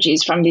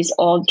technologies, from these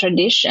old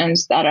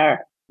traditions that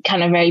are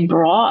kind of very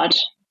broad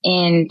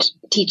and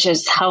teach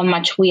us how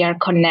much we are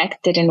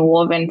connected and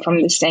woven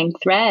from the same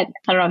thread.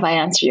 I don't know if I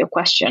answered your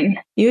question.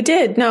 You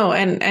did. No.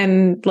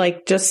 And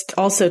like, just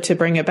also to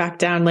bring it back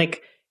down,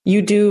 like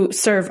you do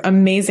serve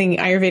amazing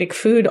Ayurvedic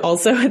food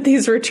also at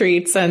these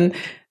retreats, and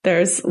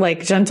there's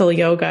like gentle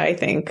yoga, I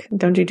think.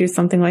 Don't you do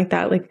something like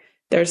that? Like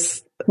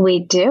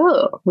We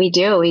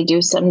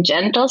do some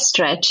gentle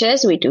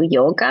stretches. We do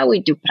yoga.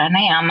 We do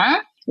pranayama.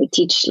 We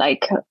teach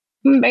like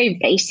very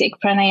basic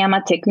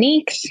pranayama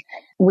techniques.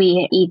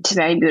 We eat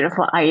very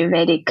beautiful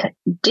Ayurvedic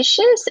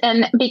dishes.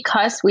 And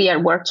because we are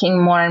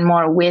working more and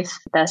more with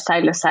the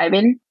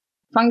psilocybin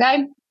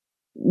fungi,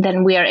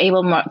 then we are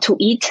able to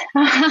eat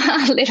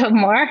a little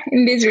more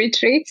in these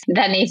retreats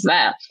than if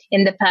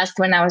in the past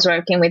when I was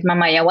working with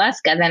Mama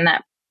Ayahuasca, then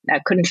I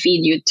couldn't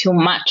feed you too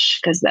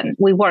much because then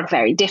we work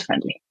very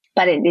differently.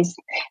 But in these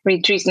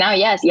retreats now,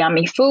 yes,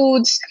 yummy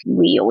foods.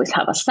 We always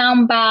have a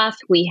sound bath.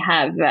 We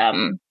have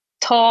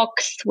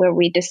talks where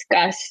we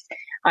discuss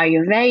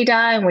Ayurveda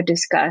and we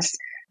discuss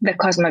the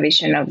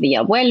cosmovision of the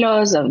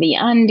abuelos, of the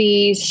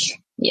Andes.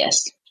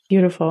 Yes.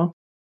 Beautiful.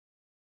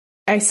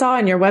 I saw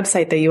on your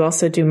website that you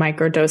also do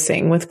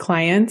microdosing with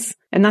clients,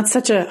 and that's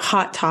such a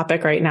hot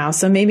topic right now.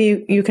 So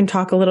maybe you can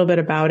talk a little bit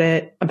about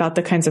it, about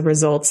the kinds of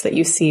results that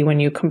you see when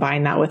you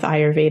combine that with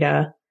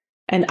Ayurveda.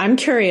 And I'm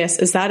curious,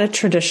 is that a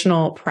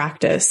traditional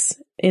practice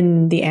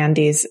in the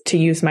Andes to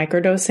use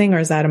microdosing, or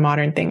is that a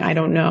modern thing? I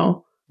don't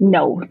know.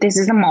 No, this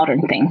is a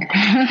modern thing.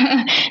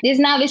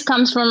 This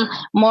comes from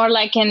more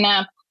like in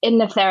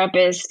the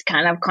therapist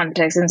kind of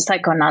context and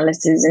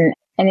psychoanalysis,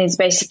 and it's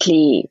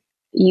basically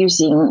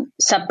using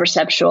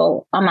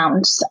subperceptual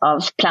amounts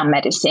of plant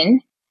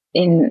medicine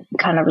in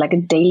kind of like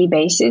a daily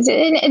basis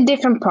in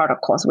different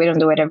protocols. We don't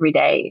do it every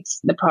day.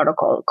 The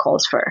protocol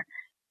calls for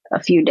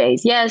a few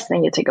days. Yes,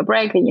 then you take a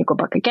break, then you go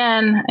back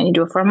again, and you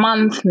do it for a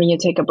month, and then you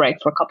take a break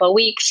for a couple of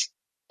weeks.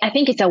 I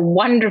think it's a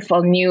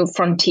wonderful new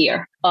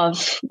frontier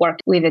of work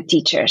with the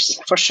teachers,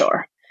 for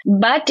sure.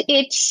 But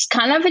it's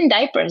kind of in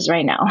diapers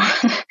right now.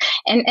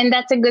 and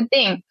that's a good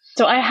thing.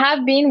 So I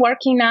have been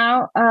working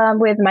now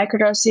with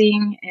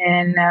microdosing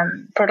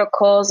and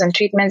protocols and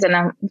treatments, and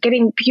I'm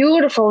getting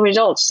beautiful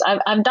results.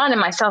 I've done it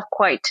myself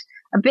quite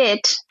a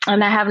bit,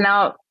 and I have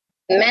now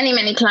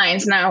many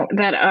clients now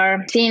that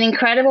are seeing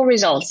incredible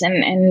results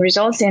and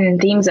results in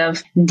themes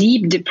of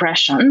deep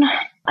depression,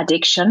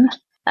 addiction,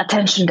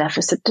 attention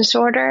deficit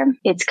disorder.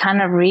 It's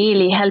kind of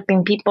really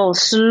helping people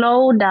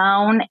slow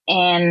down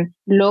and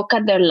look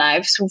at their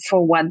lives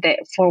for what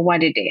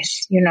it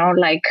is,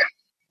 like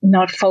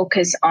not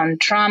focus on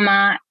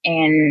trauma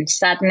and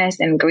sadness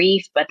and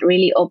grief, but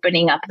really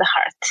opening up the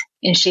heart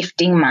and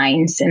shifting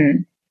minds.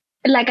 And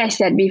like I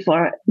said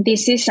before,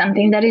 this is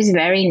something that is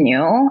very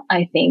new.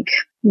 I think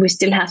we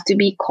still have to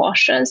be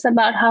cautious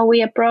about how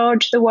we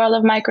approach the world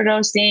of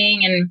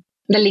microdosing and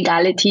the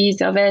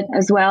legalities of it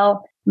as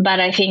well. But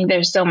I think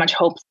there's so much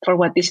hope for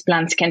what these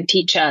plants can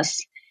teach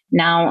us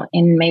now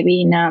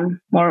maybe in a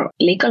more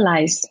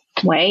legalized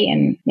way.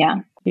 And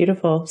yeah.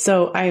 Beautiful.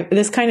 So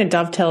this kind of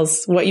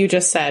dovetails what you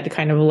just said,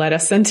 kind of led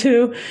us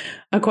into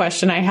a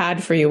question I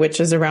had for you,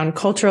 which is around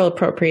cultural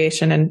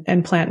appropriation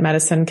and plant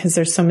medicine, because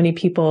there's so many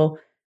people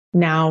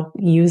now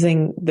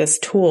using this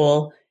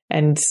tool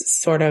and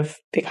sort of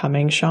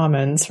becoming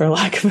shamans, for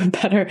lack of a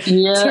better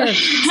term.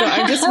 So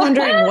I'm just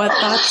wondering what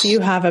thoughts you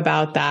have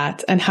about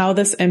that and how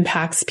this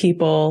impacts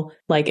people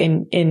like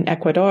in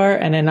Ecuador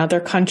and in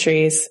other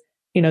countries,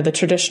 the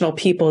traditional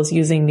peoples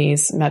using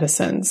these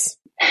medicines.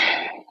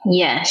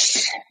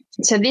 Yes.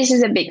 So this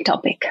is a big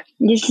topic.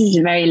 This is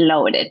a very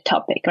loaded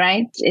topic,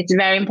 right? It's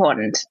very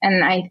important.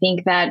 And I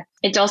think that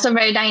it's also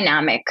very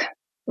dynamic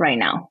right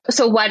now.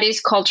 So what is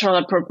cultural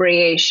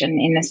appropriation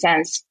in a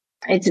sense?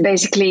 It's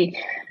basically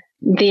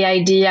the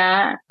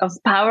idea of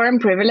power and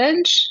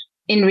privilege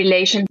in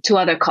relation to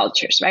other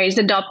cultures, right? It's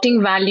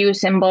adopting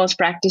values, symbols,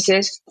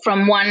 practices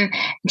from one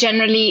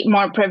generally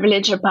more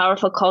privileged or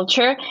powerful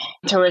culture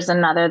towards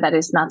another that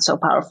is not so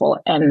powerful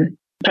and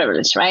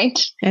privileged,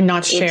 right? And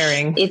not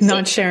sharing,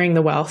 not sharing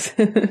the wealth.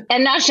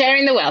 And not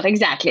sharing the wealth,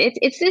 exactly.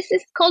 It's this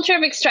culture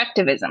of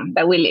extractivism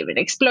that we live in,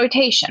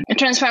 exploitation, and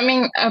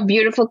transforming a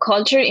beautiful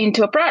culture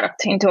into a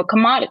product, into a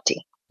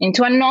commodity,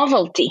 into a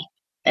novelty.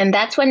 And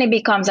that's when it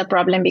becomes a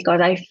problem, because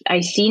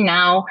I see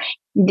now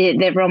the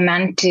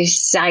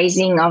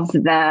romanticizing of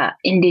the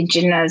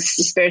indigenous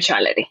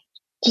spirituality.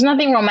 There's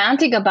nothing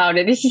romantic about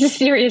it. This is a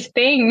serious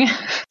thing,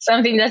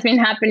 something that's been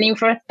happening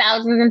for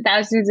thousands and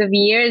thousands of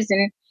years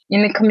in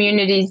the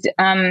communities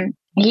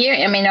here.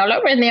 I mean, all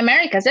over in the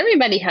Americas,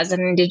 everybody has an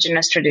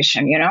indigenous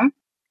tradition,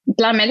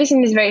 Plant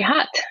medicine is very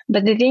hot.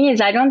 But the thing is,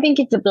 I don't think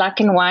it's a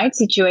black and white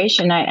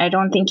situation. I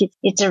don't think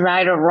it's a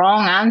right or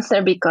wrong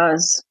answer,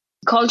 because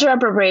cultural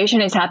appropriation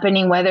is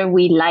happening whether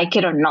we like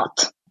it or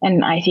not.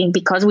 And I think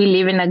because we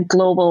live in a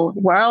global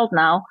world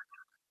now,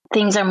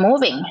 things are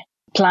moving.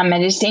 Plant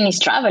medicine is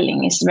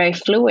traveling. It's very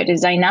fluid,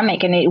 it's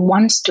dynamic, and it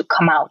wants to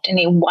come out and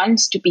it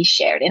wants to be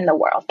shared in the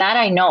world. That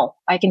I know.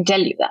 I can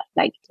tell you that.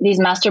 Like these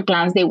master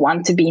plants, they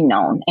want to be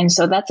known. And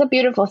so that's a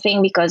beautiful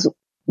thing, because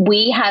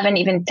we haven't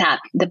even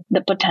tapped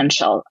the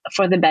potential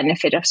for the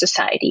benefit of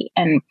society.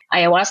 And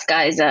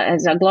ayahuasca is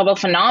a global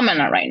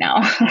phenomenon right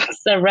now.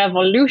 It's a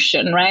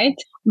revolution, right?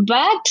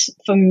 But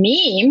for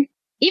me,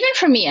 even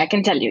for me, I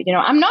can tell you,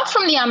 I'm not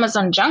from the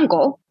Amazon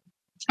jungle.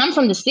 I'm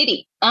from the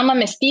city. I'm a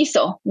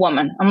mestizo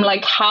woman. I'm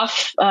like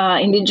half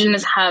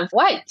indigenous, half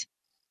white.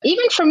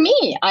 Even for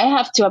me, I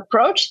have to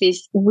approach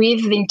this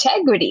with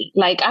integrity,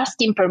 like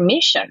asking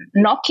permission,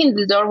 knocking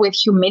the door with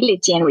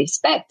humility and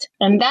respect.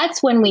 And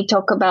that's when we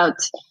talk about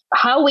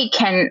how we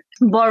can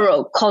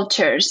borrow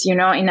cultures, in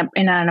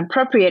an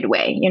appropriate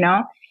way,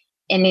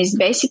 and it's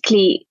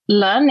basically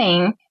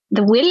learning,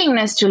 the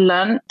willingness to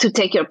learn to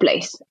take your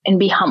place and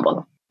be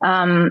humble.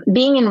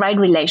 Being in right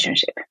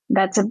relationship.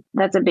 That's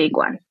a big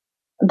one.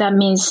 That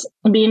means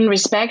being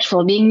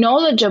respectful, being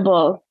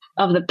knowledgeable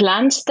of the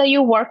plants that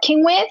you're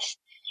working with,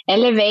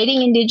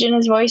 elevating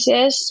indigenous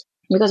voices,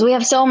 because we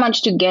have so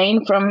much to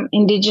gain from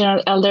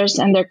indigenous elders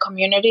and their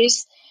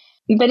communities.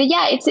 But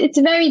yeah, it's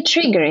very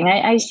triggering.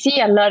 I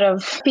see a lot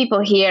of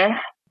people here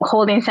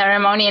holding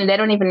ceremony and they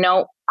don't even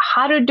know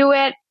how to do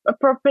it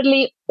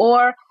appropriately,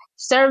 or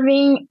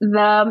serving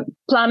the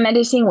plant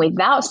medicine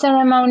without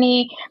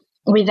ceremony,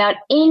 without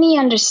any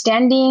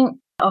understanding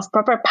of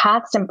proper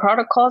paths and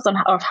protocols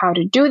of how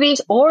to do this,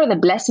 or the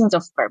blessings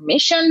of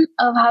permission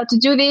of how to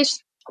do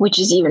this, which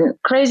is even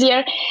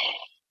crazier.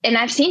 And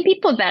I've seen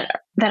people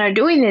that are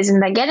doing this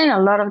and they get in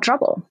a lot of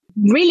trouble.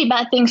 Really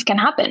bad things can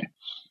happen.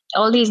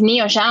 All these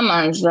neo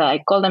shamans, I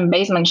call them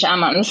basement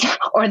shamans,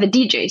 or the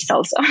DJs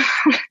also.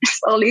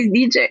 All these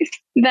DJs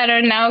that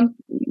are now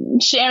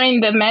sharing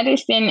the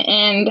medicine,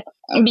 and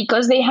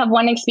because they have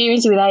one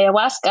experience with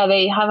ayahuasca,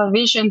 they have a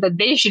vision that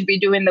they should be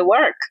doing the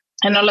work.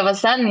 And all of a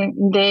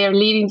sudden, they're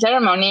leading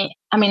ceremony.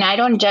 I mean, I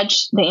don't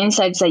judge the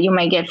insights that you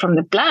may get from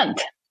the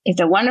plant.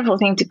 It's a wonderful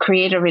thing to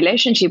create a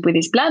relationship with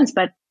these plants,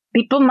 but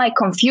people might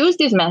confuse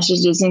these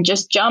messages and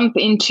just jump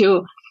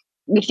into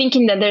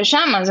thinking that they're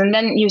shamans. And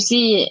then you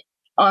see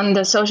on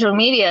the social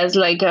medias,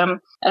 like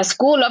a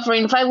school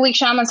offering 5-week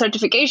shaman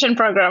certification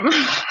program.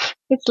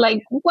 It's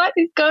like, what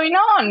is going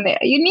on?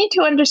 You need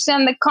to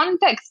understand the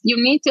context.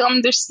 You need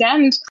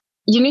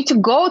to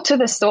go to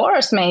the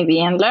source maybe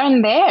and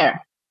learn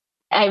there.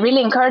 I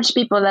really encourage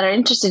people that are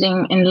interested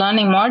in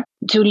learning more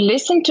to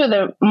listen to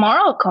the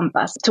moral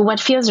compass, to what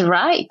feels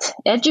right.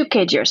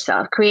 Educate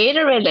yourself, create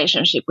a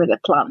relationship with the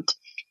plant.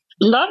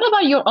 Learn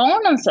about your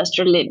own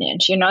ancestral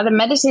lineage, the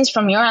medicines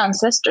from your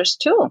ancestors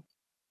too.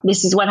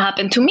 This is what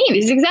happened to me.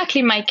 This is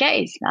exactly my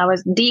case. I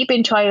was deep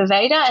into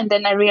Ayurveda, and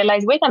then I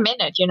realized, wait a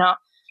minute,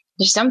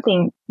 there's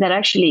something that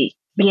actually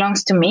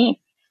belongs to me.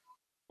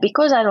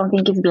 Because I don't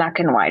think it's black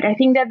and white. I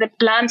think that the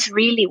plants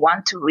really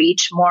want to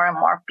reach more and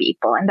more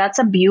people, and that's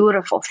a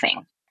beautiful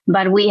thing.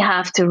 But we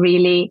have to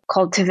really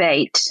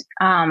cultivate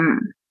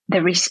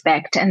the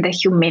respect and the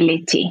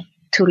humility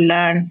to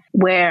learn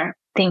where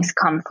things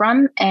come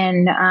from.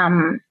 And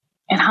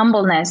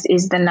humbleness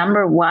is the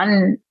number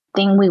one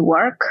thing we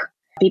work.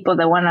 People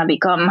that want to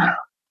become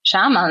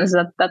shamans,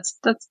 that's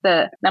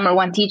the number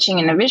one teaching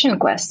in a vision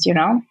quest,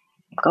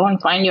 Go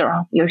and find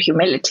your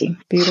humility.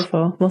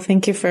 Beautiful. Well,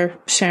 thank you for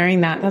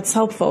sharing that. That's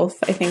helpful,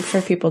 I think,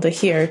 for people to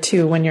hear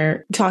too. When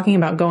you're talking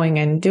about going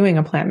and doing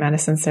a plant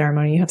medicine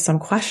ceremony, you have some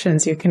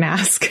questions you can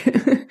ask.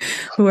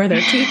 Who are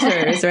their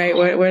teachers, right?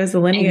 What is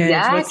the lineage?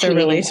 Exactly. What's their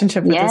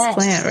relationship with this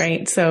plant,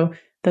 right? So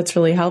that's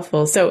really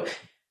helpful. So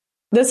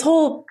this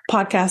whole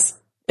podcast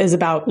is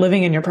about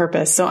living in your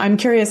purpose. So I'm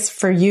curious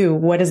for you,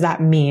 what does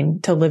that mean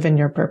to live in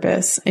your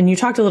purpose? And you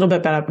talked a little bit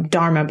about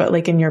Dharma, but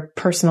like in your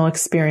personal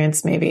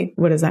experience, maybe,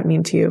 what does that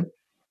mean to you?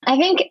 I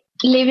think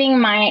living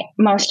my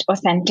most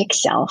authentic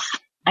self,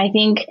 I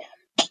think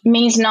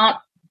means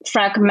not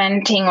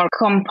fragmenting or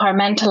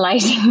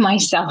compartmentalizing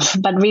myself,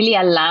 but really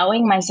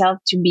allowing myself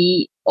to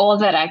be all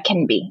that I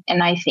can be.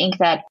 And I think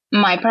that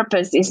my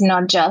purpose is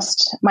not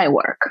just my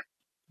work.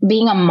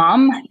 Being a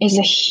mom is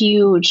a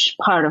huge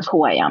part of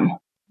who I am.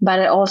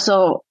 But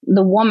also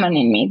the woman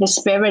in me, the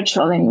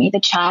spiritual in me, the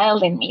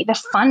child in me, the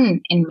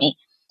fun in me.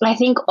 I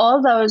think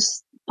all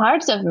those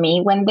parts of me,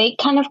 when they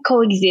kind of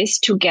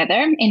coexist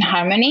together in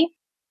harmony,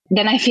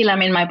 then I feel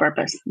I'm in my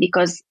purpose,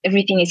 because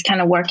everything is kind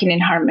of working in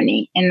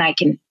harmony and I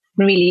can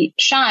really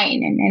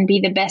shine and be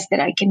the best that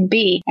I can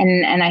be.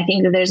 And I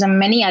think that there's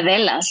many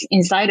Adelas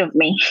inside of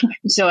me.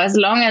 So as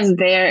long as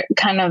they're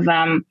kind of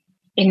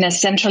in a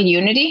central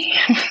unity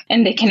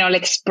and they can all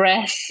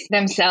express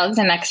themselves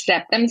and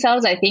accept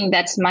themselves, I think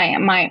that's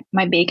my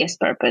biggest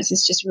purpose,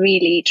 is just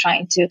really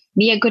trying to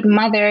be a good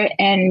mother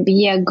and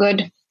be a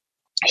good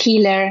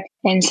healer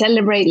and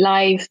celebrate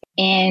life.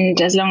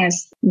 And as long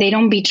as they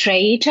don't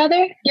betray each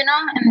other,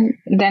 and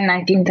then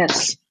I think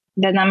that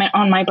I'm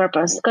on my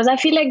purpose, because I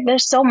feel like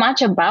there's so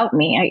much about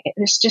me.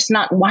 There's just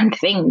not one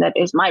thing that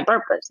is my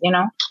purpose,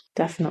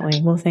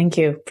 Definitely. Well, thank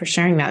you for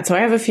sharing that. So I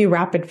have a few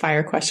rapid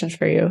fire questions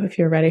for you, if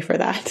you're ready for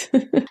that.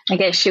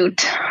 Okay,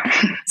 shoot.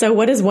 So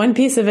what is one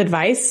piece of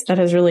advice that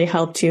has really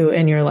helped you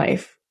in your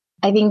life?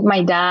 I think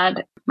my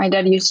dad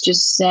used to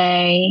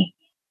say,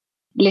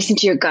 listen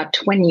to your gut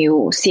when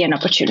you see an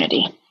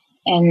opportunity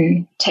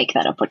and take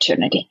that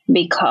opportunity,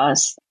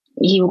 because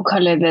you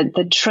call it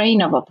the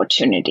train of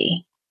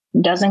opportunity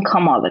doesn't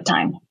come all the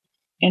time.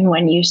 And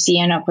when you see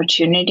an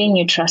opportunity and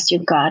you trust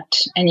your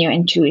gut and your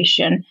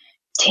intuition,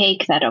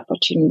 take that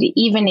opportunity,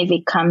 even if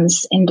it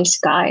comes in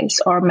disguise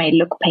or may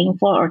look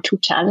painful or too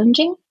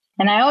challenging.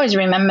 And I always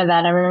remember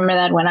that. I remember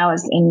that when I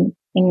was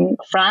in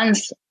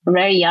France,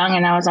 very young,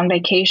 and I was on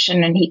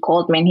vacation, and he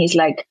called me and he's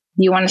like,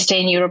 do you want to stay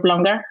in Europe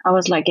longer? I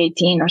was like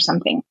 18 or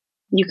something.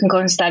 You can go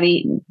and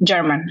study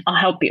German. I'll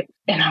help you.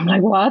 And I'm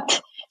like,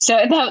 what? So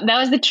that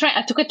was the train.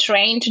 I took a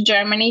train to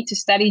Germany to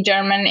study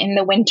German in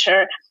the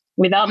winter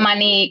without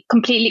money,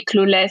 completely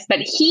clueless. But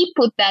he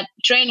put that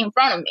train in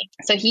front of me.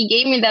 So he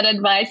gave me that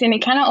advice, and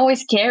it kind of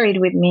always carried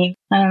with me.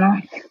 I don't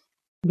know.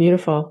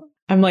 Beautiful.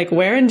 I'm like,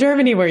 where in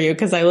Germany were you?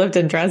 Because I lived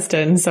in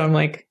Dresden. So I'm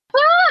like,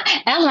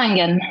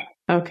 Erlangen.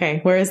 Okay.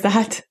 Where is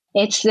that?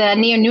 It's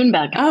near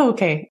Nuremberg. Oh,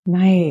 okay.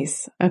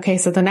 Nice. Okay.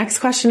 So the next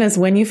question is,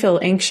 when you feel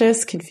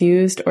anxious,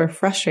 confused, or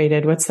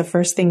frustrated, what's the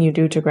first thing you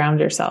do to ground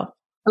yourself?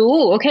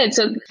 Oh, okay.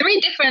 So 3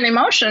 different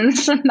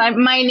emotions. I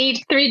might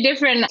need 3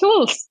 different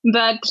tools,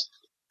 but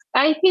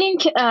I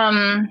think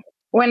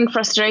when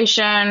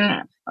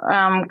frustration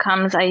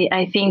comes,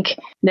 I think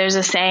there's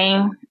a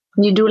saying,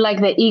 you do like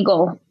the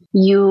eagle.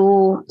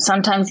 You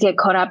sometimes get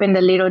caught up in the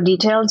little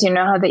details. You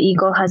know how the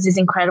eagle has this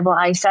incredible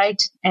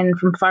eyesight, and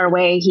from far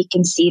away, he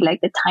can see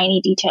like the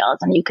tiny details,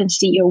 and you can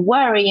see your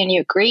worry and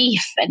your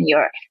grief and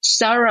your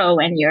sorrow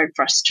and your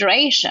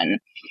frustration.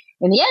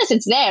 And yes,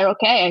 it's there.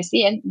 Okay, I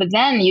see it. But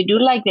then you do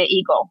like the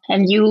eagle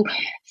and you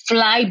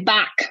fly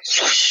back,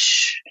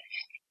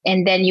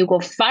 and then you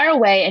go far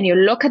away and you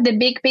look at the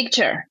big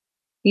picture.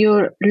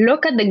 You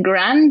look at the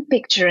grand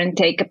picture and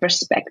take a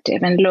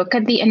perspective and look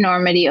at the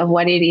enormity of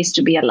what it is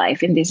to be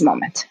alive in this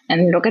moment.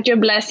 And look at your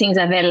blessings,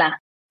 Adela.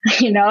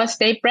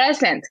 Stay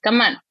present.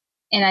 Come on.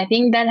 And I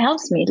think that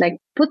helps me,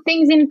 like, put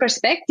things in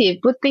perspective,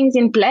 put things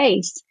in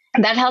place.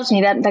 That helps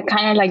me. That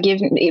kind of like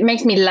it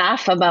makes me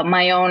laugh about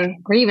my own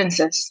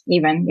grievances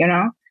even,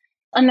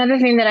 Another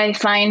thing that I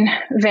find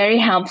very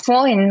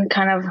helpful in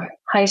kind of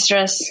high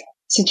stress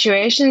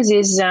situations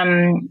is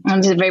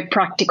it's a very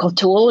practical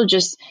tool,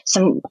 just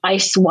some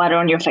ice water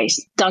on your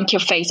face. Dunk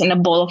your face in a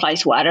bowl of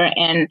ice water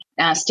and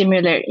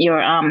stimulate your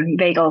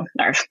vagal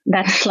nerve.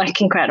 That's like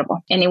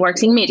incredible. And it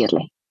works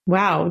immediately.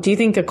 Wow. Do you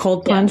think a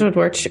cold plunge would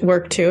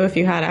work too if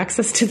you had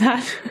access to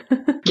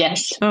that?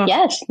 Yes. Oh,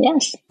 yes.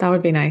 That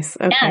would be nice.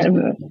 Okay.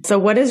 Yeah. So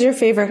what is your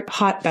favorite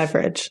hot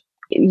beverage?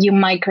 You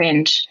might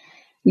cringe.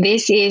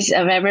 This is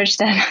a beverage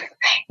that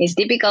is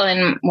typical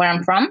in where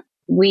I'm from.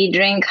 We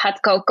drink hot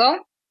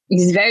cocoa.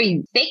 It's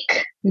very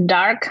thick,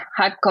 dark,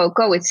 hot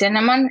cocoa with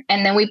cinnamon.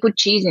 And then we put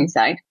cheese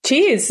inside.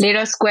 Cheese?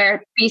 Little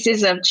square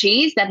pieces of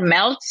cheese that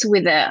melts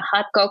with the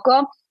hot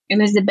cocoa.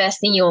 And it's the best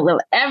thing you will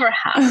ever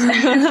have,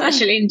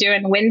 especially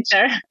during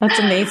winter. That's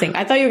amazing.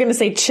 I thought you were going to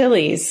say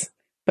chilies,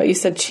 but you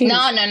said cheese. No.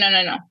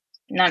 Amazing.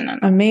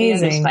 We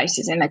don't do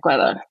spices in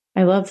Ecuador.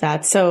 I love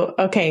that. So,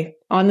 okay.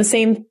 On the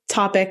same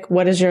topic,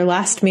 what is your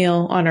last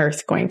meal on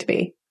earth going to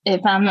be?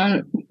 If I'm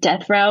on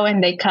death row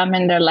and they come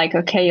and they're like,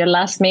 okay, your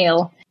last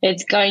meal,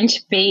 it's going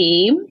to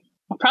be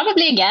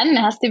probably, again, it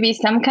has to be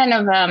some kind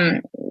of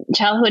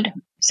childhood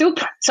soup,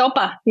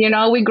 sopa.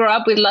 We grew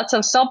up with lots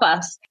of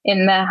sopas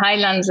in the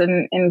highlands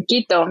in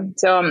Quito.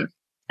 So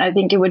I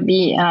think it would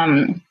be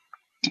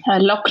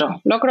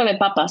locro. Locro de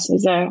papas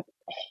is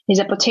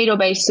a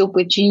potato-based soup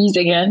with cheese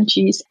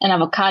and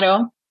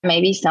avocado,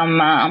 maybe some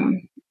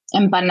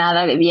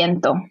empanada de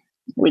viento,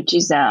 which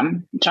is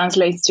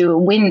translates to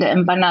wind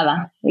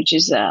empanada, which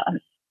is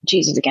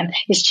cheese again.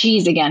 It's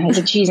cheese again. It's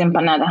a cheese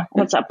empanada.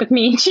 What's up with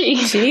me?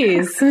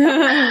 Cheese.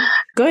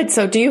 Good.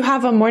 So do you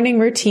have a morning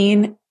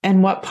routine,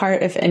 and what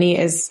part, if any,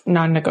 is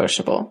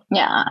non-negotiable?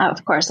 Yeah,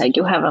 of course I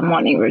do have a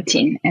morning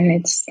routine, and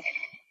it's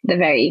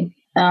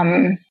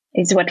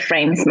it's what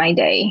frames my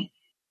day.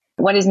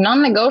 What is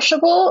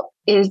non-negotiable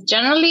is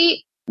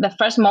generally the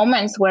first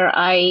moments where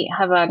I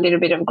have a little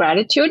bit of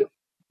gratitude.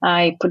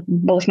 I put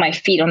both my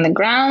feet on the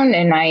ground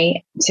and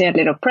I say a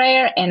little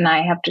prayer, and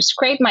I have to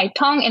scrape my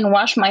tongue and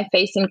wash my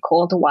face in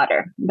cold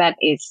water.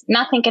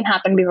 Nothing can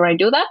happen before I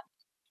do that.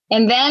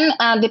 And then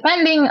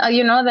depending,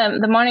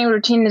 the morning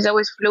routine is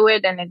always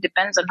fluid and it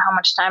depends on how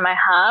much time I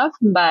have.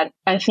 But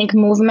I think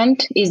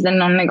movement is the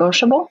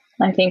non-negotiable.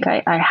 I think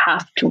I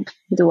have to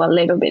do a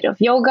little bit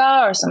of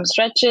yoga or some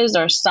stretches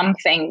or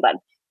something, but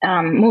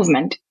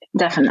movement,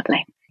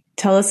 definitely.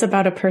 Tell us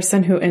about a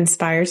person who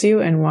inspires you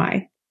and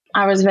why.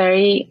 I was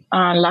very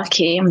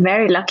lucky. I'm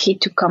very lucky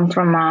to come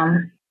from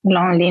a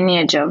long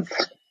lineage of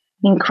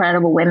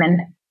incredible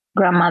women,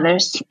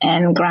 grandmothers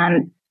and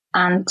grand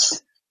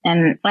aunts.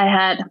 And I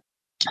had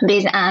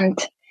this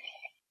aunt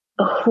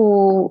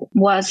who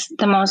was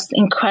the most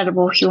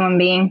incredible human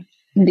being.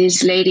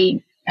 This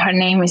lady, her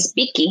name is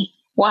Vicky,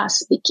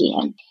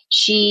 and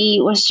she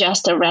was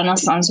just a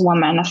Renaissance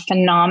woman, a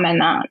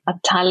phenomenon, a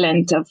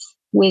talent of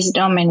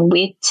wisdom and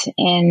wit,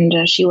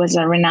 and she was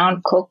a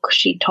renowned cook.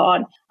 She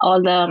taught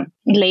all the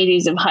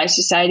ladies of high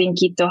society in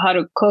Quito how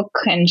to cook,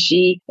 and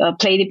she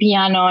played the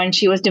piano, and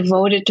she was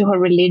devoted to her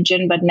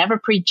religion but never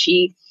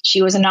preachy.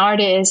 She was an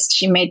artist.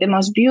 She made the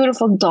most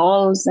beautiful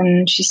dolls,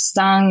 and she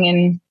sung,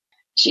 and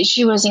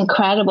she was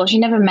incredible. She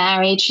never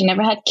married. She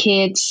never had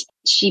kids.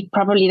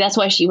 That's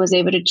why she was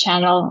able to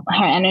channel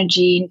her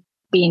energy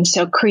being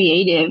so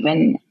creative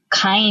and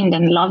kind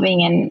and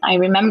loving. And I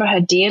remember her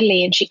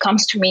dearly, and she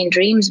comes to me in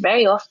dreams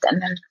very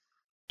often. And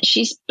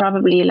she's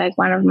probably like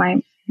one of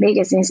my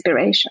biggest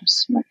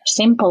inspirations. A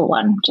simple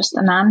one, just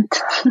an aunt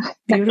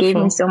that gave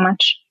me so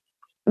much.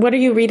 What are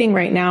you reading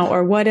right now,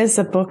 or what is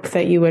a book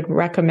that you would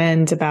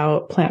recommend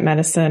about plant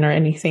medicine, or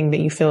anything that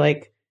you feel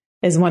like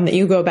is one that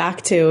you go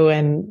back to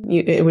and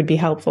it would be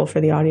helpful for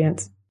the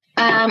audience?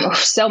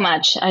 So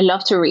much. I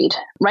love to read.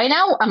 Right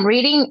now, I'm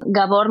reading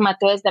Gabor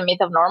Mate's The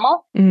Myth of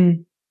Normal.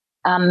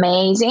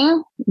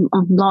 Amazing.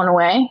 I'm blown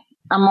away.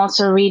 I'm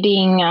also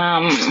reading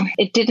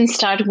It Didn't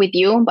Start With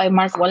You by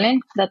Mark Wolynn.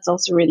 That's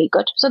also really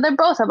good. So they're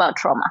both about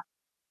trauma.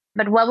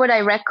 But what would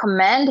I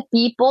recommend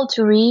people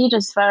to read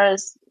as far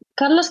as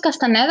Carlos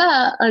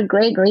Castaneda are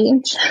great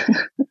reads.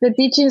 The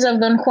Teachings of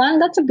Don Juan,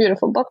 that's a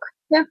beautiful book.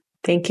 Yeah.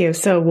 Thank you.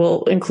 So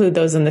we'll include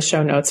those in the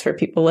show notes for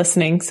people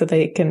listening so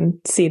they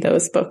can see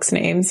those books'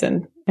 names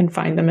and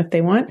find them if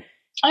they want.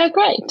 Oh,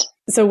 great.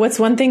 So what's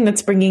one thing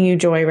that's bringing you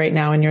joy right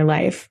now in your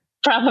life?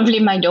 Probably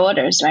my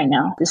daughters right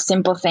now. The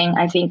simple thing.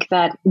 I think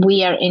that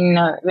we are in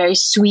a very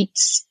sweet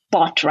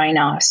spot right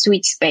now, a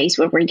sweet space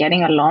where we're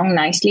getting along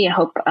nicely. I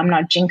hope I'm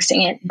not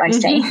jinxing it by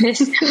saying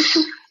this,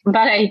 but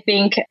I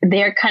think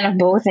they're kind of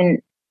both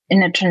in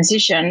a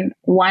transition.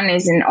 One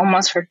is in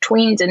almost her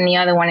tweens and the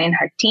other one in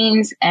her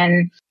teens.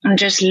 And I'm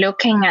just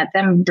looking at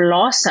them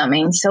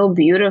blossoming so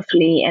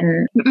beautifully.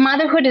 And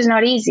motherhood is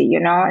not easy, you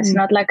know, it's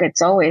not like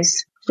it's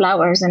always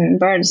flowers and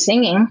birds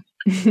singing.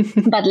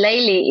 But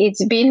lately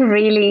it's been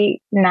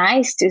really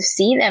nice to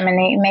see them, and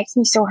it makes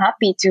me so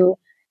happy to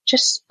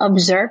just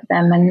observe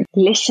them and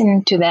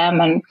listen to them.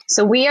 And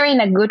so we are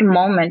in a good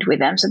moment with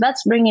them. So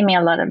that's bringing me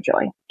a lot of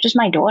joy. Just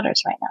my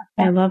daughters right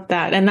now. I love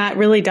that. And that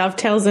really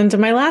dovetails into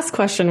my last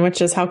question,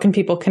 which is how can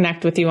people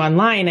connect with you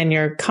online? And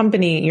your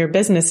company, your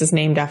business is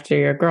named after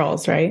your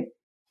girls, right?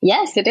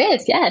 Yes, it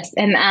is. Yes.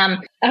 And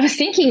I was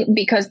thinking,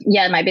 because,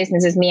 my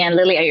business is Mia and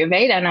Lily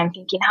Ayurveda, and I'm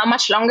thinking, how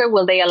much longer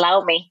will they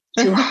allow me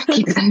to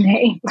keep the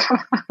name?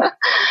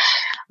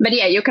 But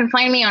yeah, you can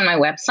find me on my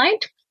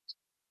website,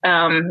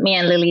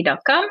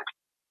 miaandlily.com.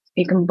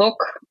 You can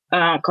book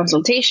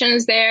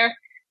consultations there.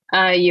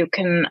 You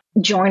can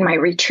join my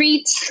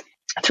retreats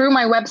through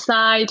my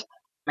website.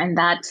 And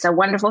that's a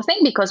wonderful thing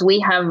because we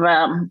have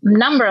a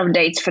number of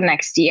dates for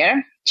next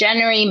year.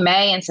 January,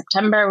 May, and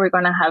September, we're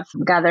going to have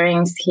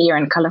gatherings here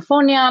in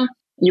California.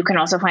 You can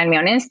also find me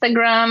on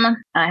Instagram.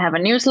 I have a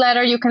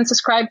newsletter you can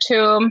subscribe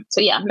to.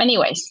 So many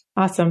ways.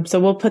 Awesome.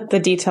 So we'll put the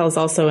details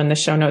also in the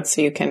show notes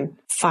so you can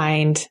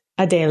find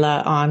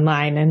Adela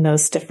online in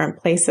those different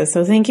places.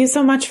 So thank you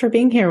so much for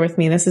being here with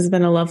me. This has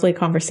been a lovely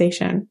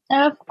conversation.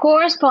 Of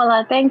course,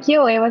 Paula. Thank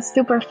you. It was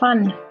super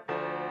fun.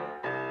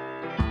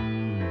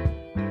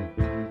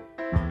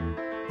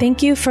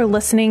 Thank you for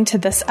listening to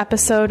this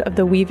episode of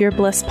the Weave Your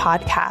Bliss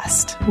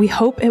podcast. We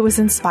hope it was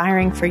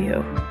inspiring for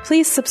you.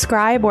 Please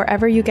subscribe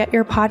wherever you get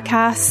your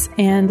podcasts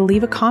and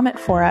leave a comment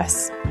for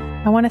us.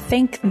 I want to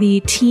thank the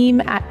team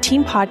at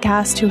Team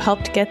Podcast who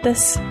helped get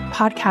this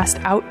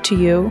podcast out to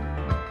you.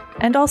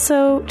 And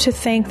also to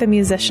thank the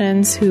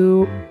musicians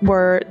who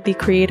were the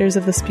creators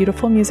of this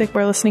beautiful music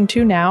we're listening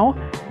to now.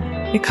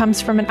 It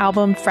comes from an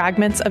album,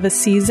 Fragments of a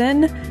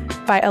Season,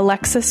 by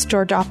Alexis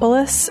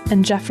Georgopoulos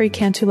and Jeffrey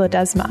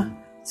Cantuladesma.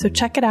 So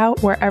check it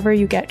out wherever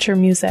you get your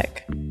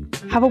music.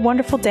 Have a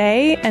wonderful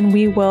day, and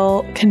we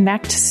will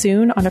connect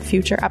soon on a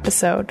future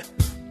episode.